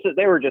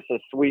they were just a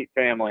sweet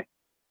family.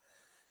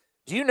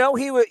 Do you know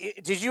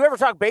did you ever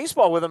talk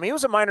baseball with him? He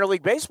was a minor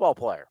league baseball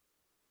player.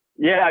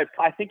 Yeah,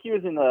 I think he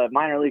was in the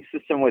minor league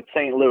system with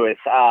St. Louis.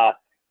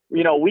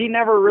 We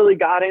never really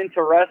got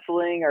into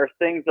wrestling or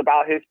things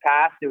about his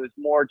past. It was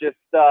more just,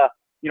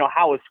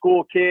 how a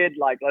school kid,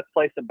 like, let's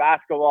play some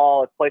basketball,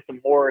 let's play some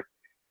horse,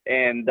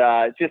 and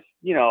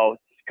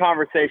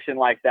conversation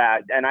like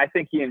that. And I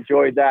think he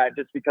enjoyed that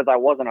just because I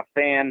wasn't a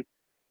fan.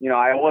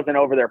 I wasn't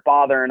over there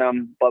bothering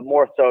him, but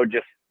more so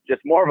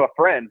just more of a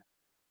friend.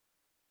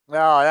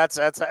 No, that's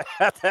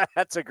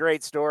a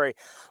great story.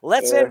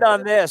 Let's end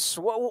on this.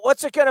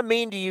 What's it going to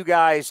mean to you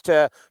guys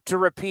to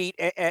repeat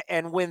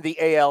and win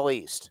the AL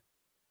East?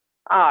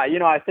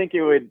 I think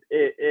it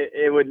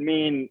would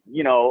mean,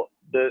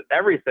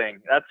 everything.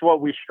 That's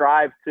what we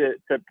strive to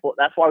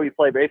that's why we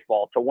play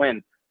baseball, to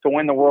win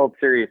the World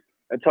Series.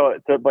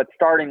 But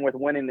starting with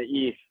winning the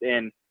East,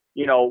 and,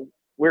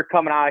 we're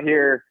coming out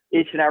here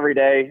each and every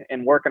day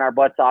and working our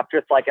butts off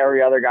just like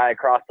every other guy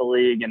across the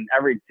league and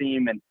every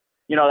team. And,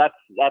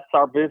 that's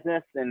our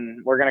business,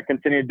 and we're going to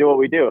continue to do what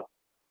we do.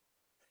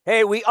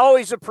 Hey, we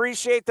always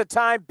appreciate the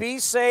time. Be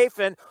safe,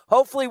 and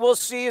hopefully we'll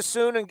see you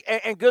soon,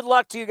 and good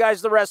luck to you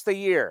guys the rest of the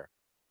year.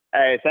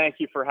 Hey, thank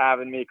you for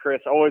having me,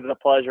 Chris. Always a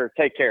pleasure.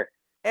 Take care.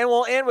 And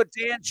we'll end with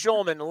Dan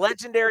Schulman,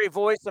 legendary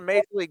voice of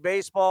Major League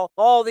Baseball.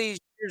 All these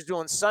years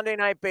doing Sunday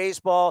Night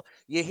Baseball.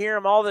 You hear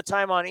him all the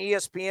time on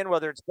ESPN,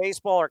 whether it's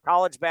baseball or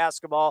college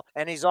basketball.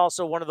 And he's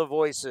also one of the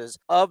voices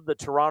of the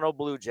Toronto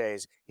Blue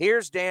Jays.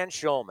 Here's Dan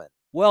Schulman.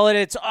 Well,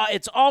 it's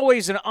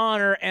always an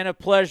honor and a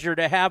pleasure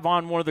to have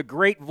on one of the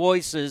great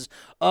voices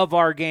of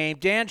our game.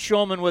 Dan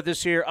Schulman with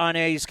us here on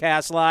A's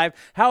Cast Live.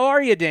 How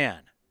are you, Dan?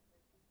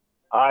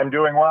 I'm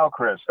doing well,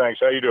 Chris. Thanks.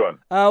 How you doing?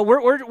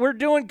 We're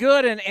doing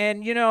good,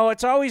 and you know,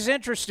 it's always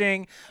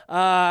interesting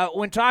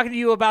when talking to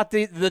you about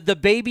the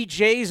baby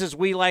Jays, as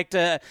we like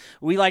to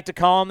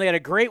call them. They had a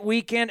great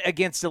weekend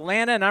against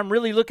Atlanta, and I'm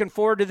really looking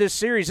forward to this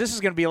series. This is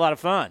going to be a lot of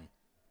fun.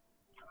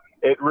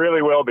 It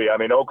really will be. I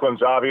mean,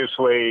 Oakland's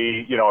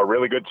obviously, a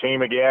really good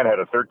team again, had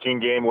a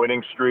 13-game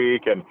winning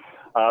streak, and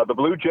the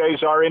Blue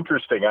Jays are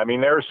interesting. I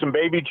mean, there are some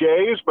baby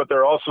Jays, but there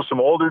are also some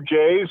older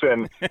Jays.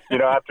 And,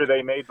 after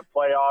they made the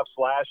playoffs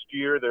last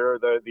year,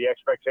 the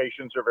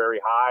expectations are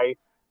very high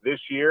this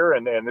year.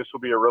 And this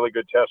will be a really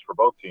good test for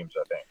both teams,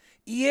 I think.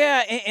 Yeah,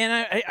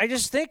 and I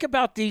just think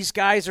about these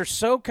guys are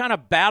so kind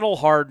of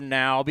battle-hardened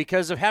now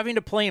because of having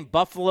to play in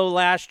Buffalo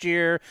last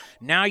year.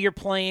 Now you're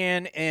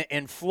playing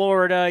in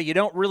Florida. You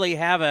don't really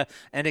have an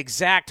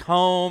exact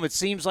home. It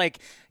seems like,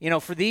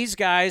 for these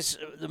guys,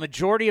 the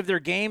majority of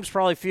their games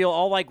probably feel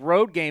all like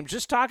road games.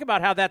 Just talk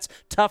about how that's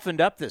toughened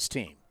up this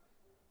team.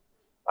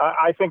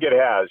 I think it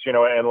has,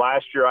 and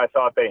last year I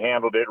thought they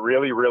handled it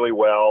really, really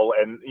well.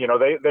 And,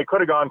 they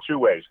could have gone two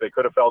ways. They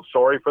could have felt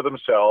sorry for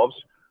themselves,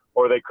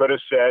 or they could have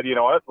said,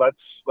 what,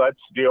 let's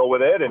deal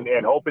with it and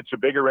hope it's a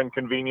bigger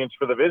inconvenience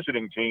for the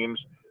visiting teams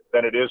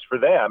than it is for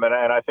them. And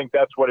I think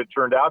that's what it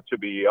turned out to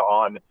be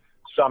on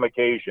some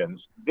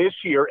occasions. This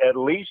year, at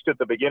least at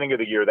the beginning of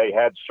the year, they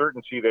had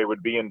certainty they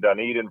would be in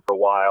Dunedin for a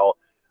while.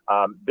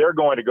 They're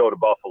going to go to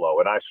Buffalo,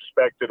 and I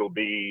suspect it'll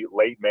be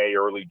late May,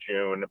 early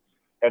June.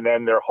 And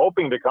then they're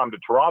hoping to come to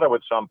Toronto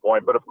at some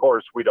point, but of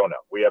course we don't know.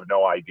 We have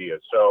no idea.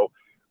 So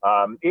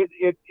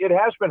it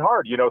has been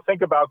hard.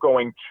 Think about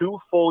going 2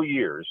 full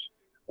years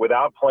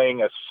without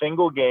playing a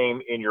single game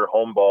in your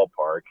home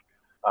ballpark.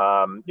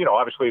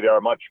 Obviously there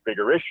are much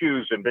bigger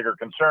issues and bigger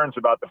concerns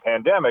about the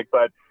pandemic,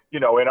 but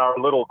in our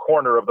little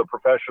corner of the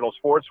professional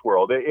sports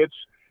world, it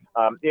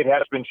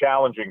has been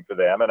challenging for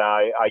them. And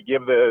I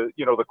give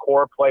the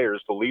core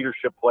players, the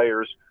leadership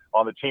players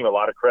on the team, a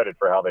lot of credit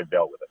for how they've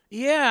dealt with it.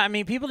 Yeah, I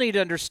mean, people need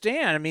to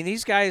understand. I mean,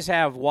 these guys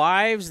have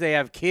wives, they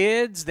have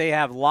kids, they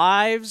have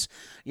lives.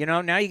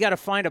 Now you got to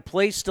find a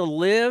place to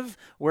live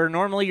where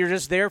normally you're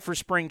just there for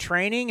spring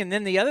training. And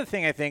then the other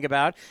thing I think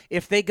about,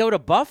 if they go to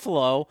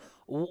Buffalo,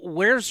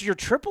 where's your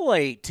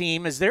AAA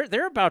team as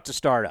they're about to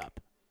start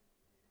up?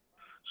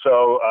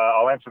 So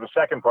I'll answer the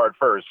second part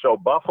first. So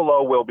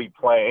Buffalo will be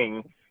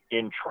playing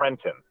in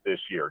Trenton this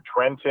year.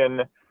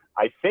 Trenton,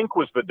 I think,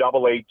 was the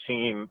AA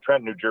team,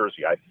 Trenton, New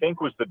Jersey, I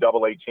think was the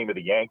AA team of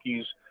the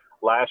Yankees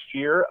last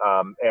year.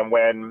 And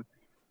when,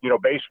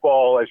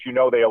 baseball, as you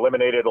know, they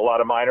eliminated a lot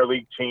of minor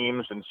league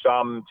teams and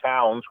some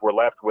towns were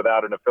left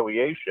without an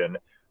affiliation.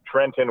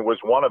 Trenton was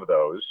one of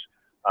those.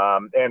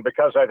 And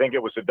because I think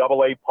it was a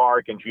AA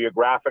park and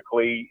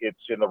geographically it's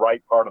in the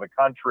right part of the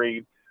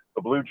country,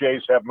 the Blue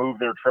Jays have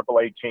moved their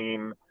AAA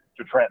team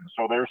to Trenton.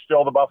 So they're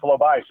still the Buffalo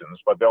Bisons,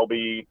 but they'll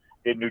be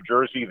in New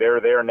Jersey. They're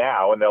there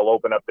now, and they'll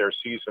open up their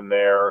season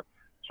there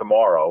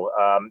tomorrow.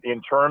 In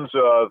terms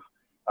of,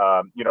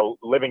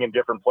 living in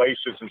different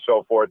places and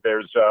so forth,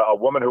 there's a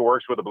woman who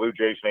works with the Blue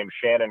Jays named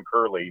Shannon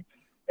Curley,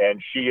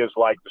 and she is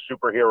like the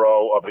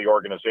superhero of the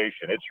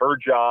organization. It's her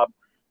job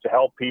to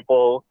help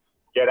people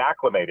get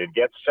acclimated,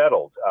 get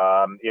settled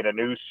in a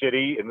new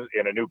city,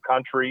 in a new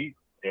country,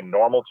 in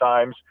normal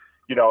times.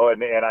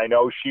 And I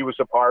know she was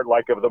a part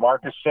of the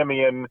Marcus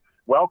Semien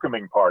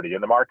welcoming party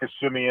and the Marcus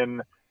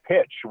Semien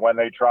pitch when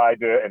they tried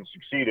to and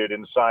succeeded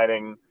in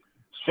signing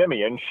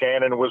Semien.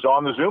 Shannon was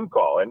on the Zoom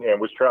call and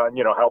was trying,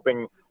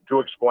 helping to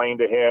explain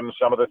to him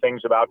some of the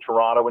things about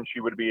Toronto, and she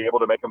would be able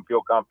to make him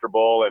feel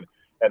comfortable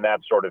and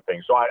that sort of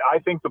thing. So I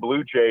think the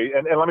Blue Jays,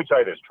 and let me tell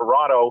you this,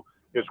 Toronto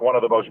is one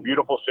of the most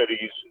beautiful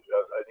cities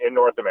in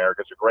North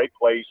America. It's a great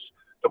place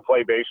to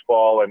play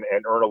baseball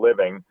and earn a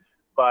living.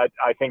 But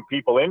I think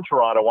people in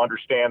Toronto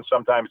understand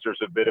sometimes there's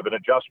a bit of an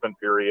adjustment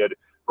period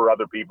for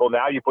other people.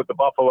 Now you put the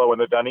Buffalo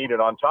and the Dunedin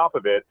on top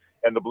of it,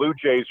 and the Blue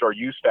Jays are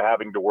used to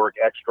having to work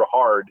extra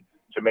hard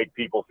to make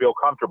people feel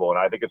comfortable, and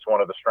I think it's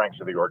one of the strengths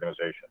of the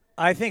organization.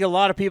 I think a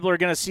lot of people are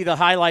going to see the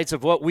highlights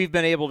of what we've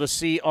been able to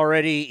see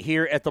already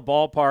here at the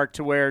ballpark,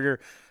 to where you're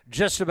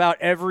just about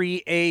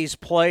every A's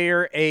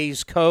player,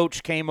 A's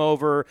coach came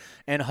over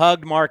and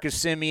hugged Marcus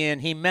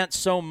Semien. He meant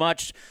so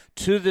much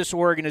to this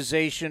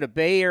organization, a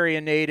Bay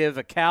Area native,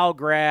 a Cal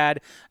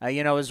grad.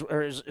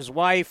 His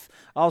wife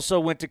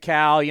also went to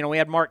Cal. We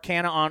had Mark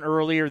Canha on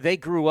earlier. They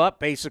grew up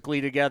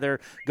basically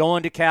together,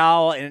 going to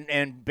Cal,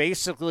 and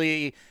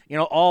basically,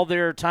 all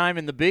their time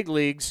in the big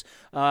leagues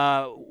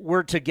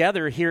were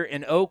together here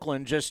in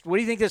Oakland. Just what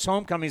do you think this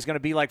homecoming is going to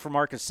be like for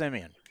Marcus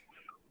Semien?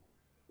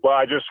 Well,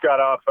 I just got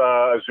off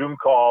a Zoom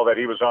call that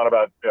he was on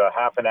about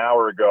half an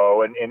hour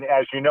ago. And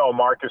as you know,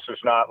 Marcus is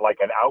not like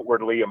an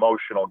outwardly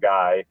emotional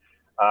guy.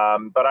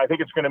 But I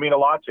think it's going to mean a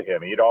lot to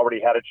him. He'd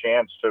already had a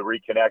chance to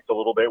reconnect a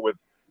little bit with,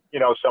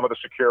 some of the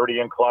security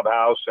and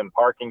clubhouse and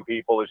parking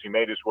people as he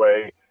made his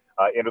way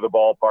into the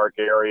ballpark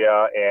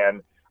area.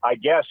 And I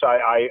guess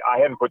I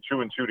hadn't put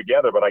two and two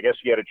together, but I guess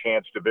he had a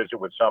chance to visit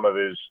with some of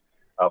his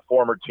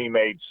former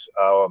teammates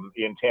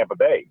in Tampa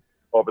Bay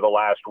over the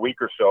last week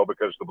or so,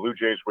 because the Blue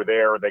Jays were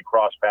there and they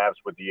crossed paths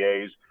with the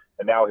A's,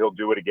 and now he'll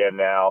do it again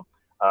now.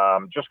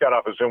 Just got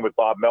off a Zoom with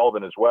Bob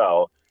Melvin as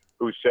well,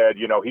 who said,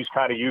 he's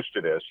kind of used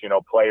to this,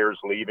 players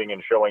leaving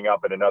and showing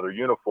up in another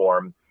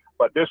uniform.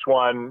 But this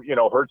one,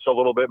 hurts a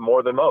little bit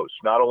more than most,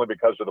 not only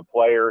because of the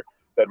player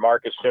that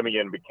Marcus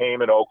Semien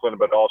became in Oakland,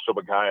 but also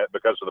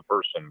because of the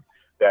person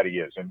that he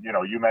is. And,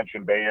 you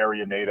mentioned Bay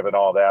Area native and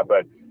all that,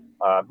 but,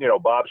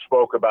 Bob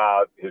spoke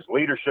about his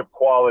leadership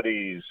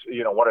qualities,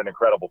 what an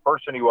incredible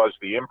person he was,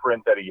 the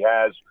imprint that he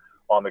has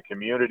on the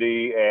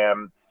community.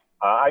 And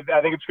I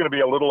think it's going to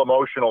be a little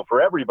emotional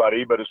for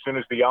everybody, but as soon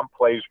as the ump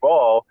plays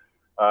ball,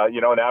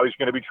 now he's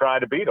going to be trying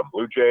to beat them.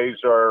 Blue Jays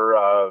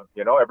are,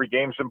 every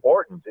game's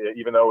important,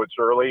 even though it's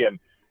early. And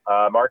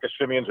Marcus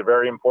Semien's a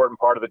very important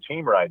part of the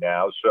team right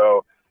now.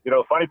 So,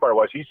 the funny part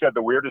was he said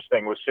the weirdest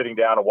thing was sitting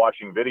down and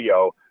watching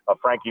video of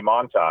Frankie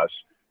Montas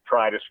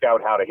trying to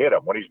scout how to hit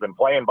him when he's been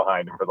playing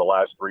behind him for the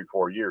last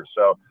 3-4 years.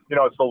 So,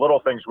 it's the little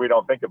things we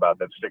don't think about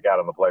that stick out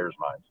in the players'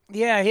 minds.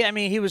 Yeah,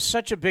 he was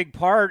such a big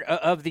part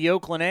of the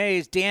Oakland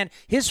A's. Dan,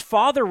 his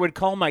father would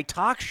call my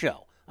talk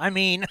show. I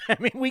mean,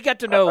 we got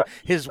to know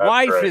his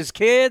wife, great. his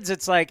kids.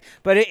 It's like,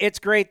 but it's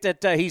great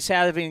that he's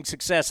having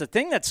success. The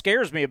thing that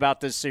scares me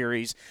about this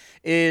series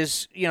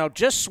is,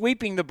 just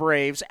sweeping the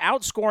Braves,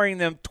 outscoring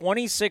them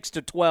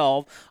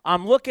 26-12.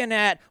 I'm looking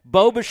at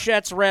Bo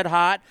Bichette's red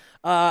hot.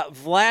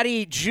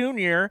 Vladdy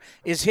Jr.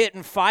 is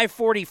hitting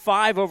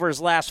 .545 over his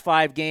last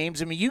 5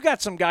 games. I mean, you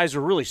got some guys who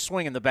are really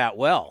swinging the bat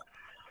well.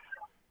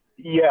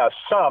 Yeah,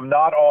 some,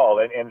 not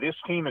all. And this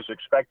team is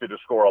expected to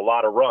score a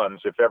lot of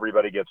runs if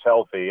everybody gets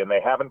healthy, and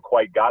they haven't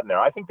quite gotten there.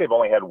 I think they've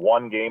only had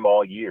one game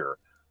all year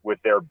with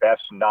their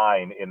best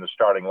 9 in the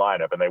starting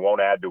lineup, and they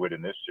won't add to it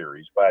in this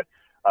series. But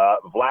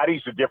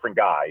Vladdy's a different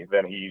guy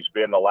than he's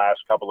been the last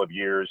couple of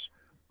years,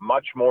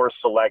 much more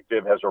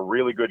selective, has a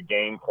really good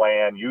game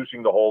plan,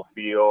 using the whole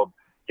field,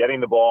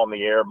 getting the ball in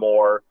the air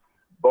more.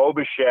 Bo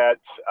Bichette,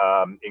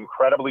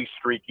 incredibly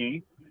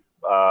streaky.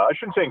 I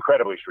shouldn't say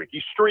incredibly streaky.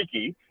 He's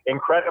streaky,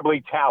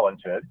 incredibly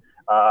talented,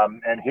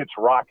 and hits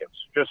rockets.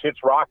 Just hits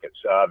rockets.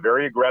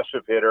 Very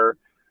aggressive hitter.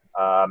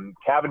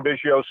 Cavan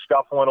Biggio's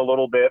scuffling a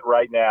little bit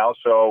right now,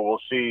 so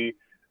we'll see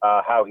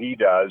how he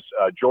does.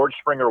 George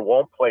Springer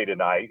won't play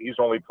tonight. He's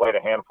only played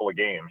a handful of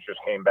games. Just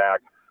came back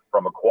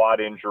from a quad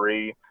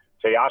injury.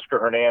 Teoscar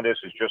Hernandez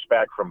is just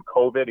back from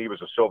COVID. He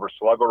was a Silver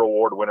Slugger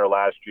Award winner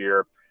last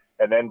year.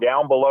 And then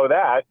down below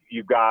that,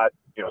 you've got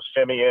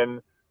Semien,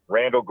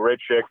 Randall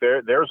Grichuk.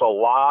 There's a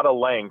lot of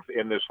length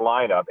in this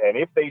lineup, and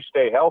if they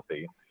stay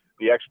healthy,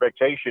 the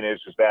expectation is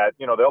that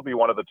they'll be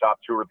one of the top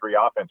 2 or 3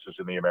 offenses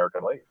in the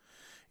American League.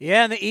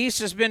 Yeah, and the East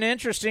has been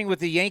interesting with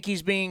the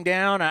Yankees being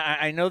down.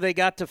 I know they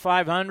got to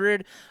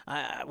 500.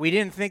 We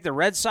didn't think the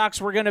Red Sox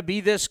were going to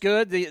be this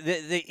good.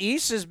 The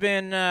East has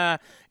been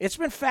it's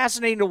been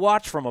fascinating to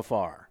watch from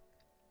afar.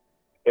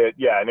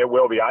 And it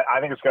will be. I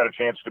think it's got a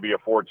chance to be a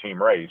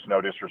 4-team race. No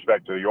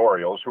disrespect to the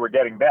Orioles, who are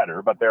getting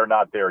better, but they're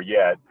not there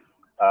yet.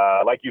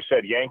 Like you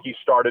said, Yankees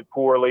started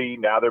poorly.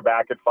 Now they're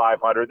back at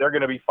 500. They're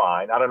going to be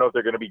fine. I don't know if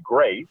they're going to be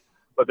great,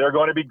 but they're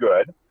going to be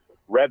good.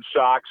 Red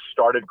Sox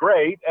started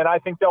great, and I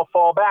think they'll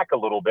fall back a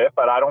little bit,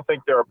 but I don't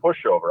think they're a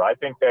pushover. I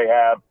think they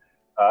have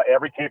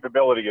every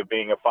capability of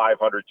being a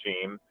 500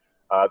 team.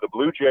 The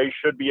Blue Jays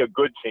should be a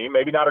good team,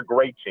 maybe not a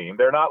great team.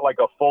 They're not like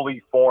a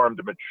fully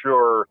formed,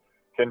 mature,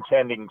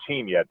 contending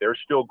team yet. They're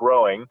still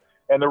growing.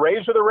 And the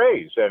Rays are the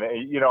Rays. And,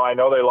 I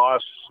know they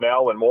lost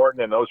Snell and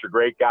Morton, and those are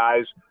great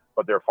guys,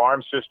 but their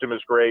farm system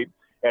is great.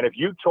 And if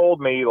you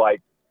told me,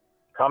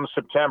 come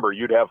September,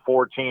 you'd have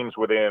 4 teams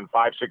within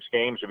 5-6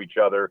 games of each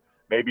other,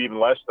 maybe even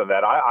less than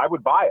that, I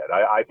would buy it.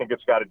 I think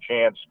it's got a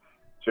chance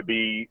to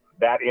be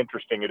that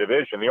interesting a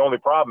division. The only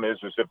problem is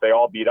if they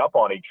all beat up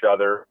on each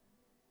other,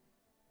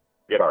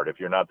 get hard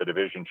if you're not the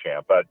division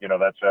champ. But,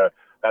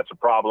 that's a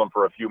problem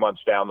for a few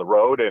months down the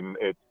road. And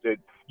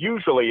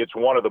usually it's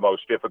one of the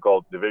most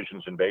difficult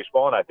divisions in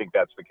baseball, and I think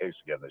that's the case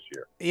again this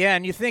year. Yeah,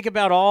 and you think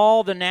about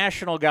all the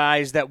national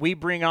guys that we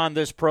bring on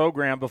this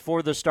program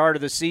before the start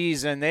of the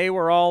season. They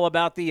were all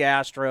about the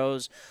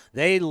Astros.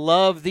 They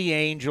love the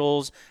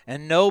Angels,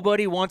 and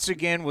nobody once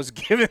again was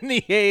giving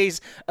the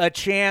A's a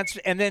chance.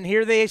 And then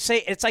here they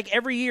say, it's like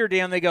every year,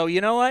 Dan, they go, you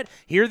know what?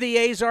 Here the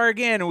A's are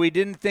again, and we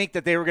didn't think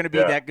that they were going to be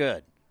that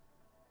good.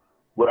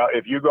 Well,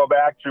 if you go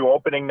back to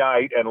opening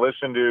night and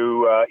listen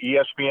to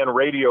ESPN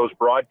Radio's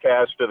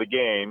broadcast of the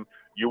game,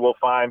 you will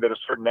find that a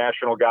certain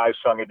national guy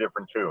sung a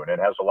different tune and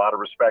has a lot of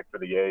respect for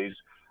the A's.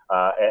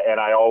 And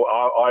I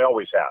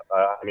always have.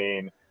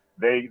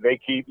 They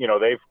keep,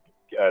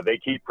 they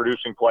keep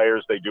producing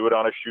players. They do it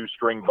on a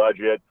shoestring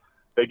budget.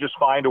 they just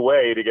find a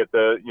way to get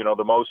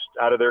the most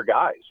out of their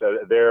guys.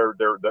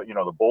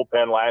 The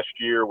bullpen last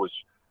year was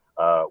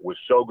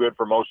so good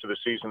for most of the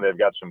season. They've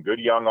got some good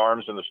young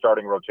arms in the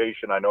starting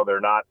rotation. I know they're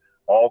not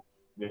all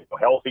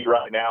healthy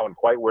right now and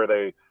quite where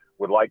they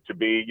would like to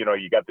be.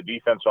 You got the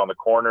defense on the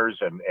corners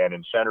and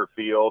in center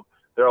field.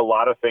 There are a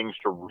lot of things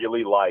to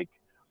really like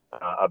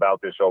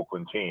about this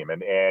Oakland team.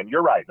 And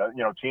you're right.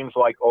 Teams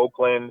like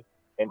Oakland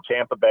and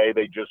Tampa Bay,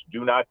 they just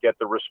do not get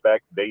the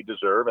respect they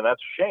deserve. And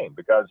that's a shame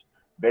because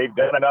they've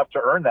done enough to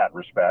earn that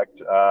respect.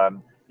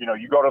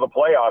 You go to the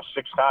playoffs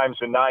 6 times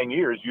in 9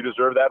 years, you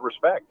deserve that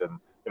respect. And,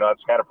 that's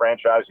the kind of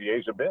franchise the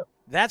A's have been.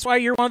 That's why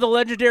you're one of the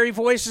legendary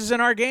voices in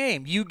our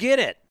game. You get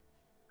it.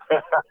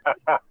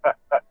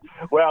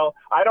 Well,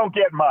 I don't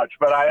get much,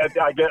 but I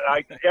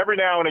every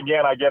now and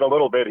again I get a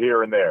little bit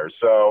here and there.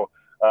 So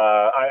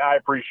I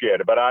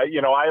appreciate it. But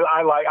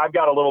I've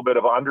got a little bit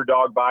of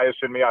underdog bias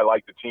in me. I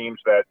like the teams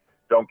that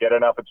don't get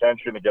enough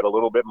attention to get a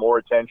little bit more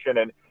attention.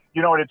 And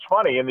and it's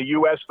funny, in the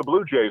U.S., the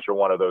Blue Jays are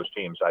one of those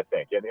teams, I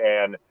think.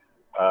 And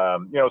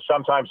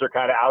sometimes they're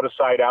kind of out of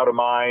sight, out of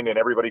mind, and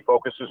everybody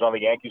focuses on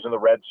the Yankees and the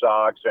Red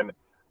Sox. And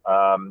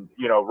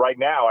right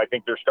now, I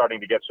think they're starting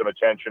to get some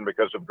attention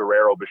because of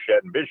Guerrero,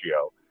 Bichette, and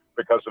Biggio,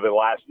 because of the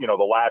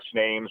last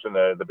names and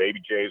the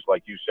baby Jays,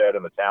 like you said,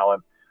 and the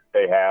talent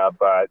they have.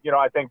 But,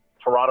 I think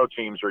Toronto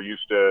teams are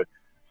used to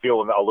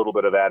feeling a little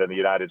bit of that in the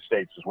United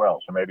States as well.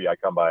 So maybe I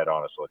come by it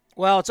honestly.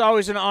 Well, it's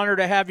always an honor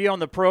to have you on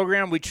the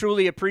program. We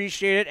truly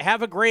appreciate it.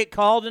 Have a great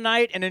call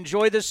tonight and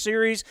enjoy this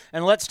series,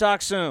 and let's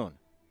talk soon.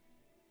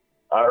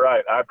 All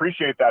right, I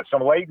appreciate that.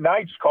 Some late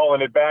nights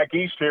calling it back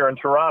east here in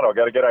Toronto.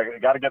 Got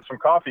to get some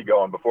coffee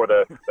going before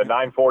the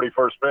 9:40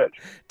 first pitch.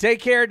 Take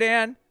care,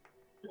 Dan.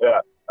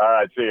 Yeah. All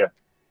right. See ya.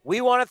 We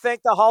want to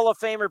thank the Hall of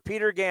Famer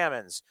Peter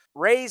Gammons,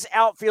 Rays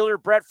outfielder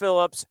Brett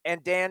Phillips,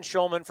 and Dan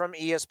Schulman from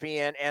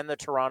ESPN and the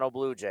Toronto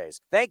Blue Jays.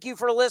 Thank you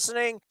for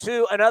listening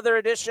to another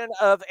edition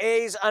of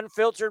A's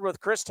Unfiltered with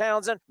Chris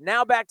Townsend.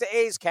 Now back to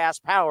A's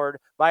Cast, powered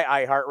by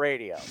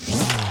iHeartRadio.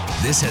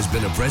 This has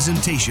been a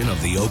presentation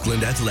of the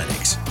Oakland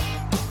Athletics.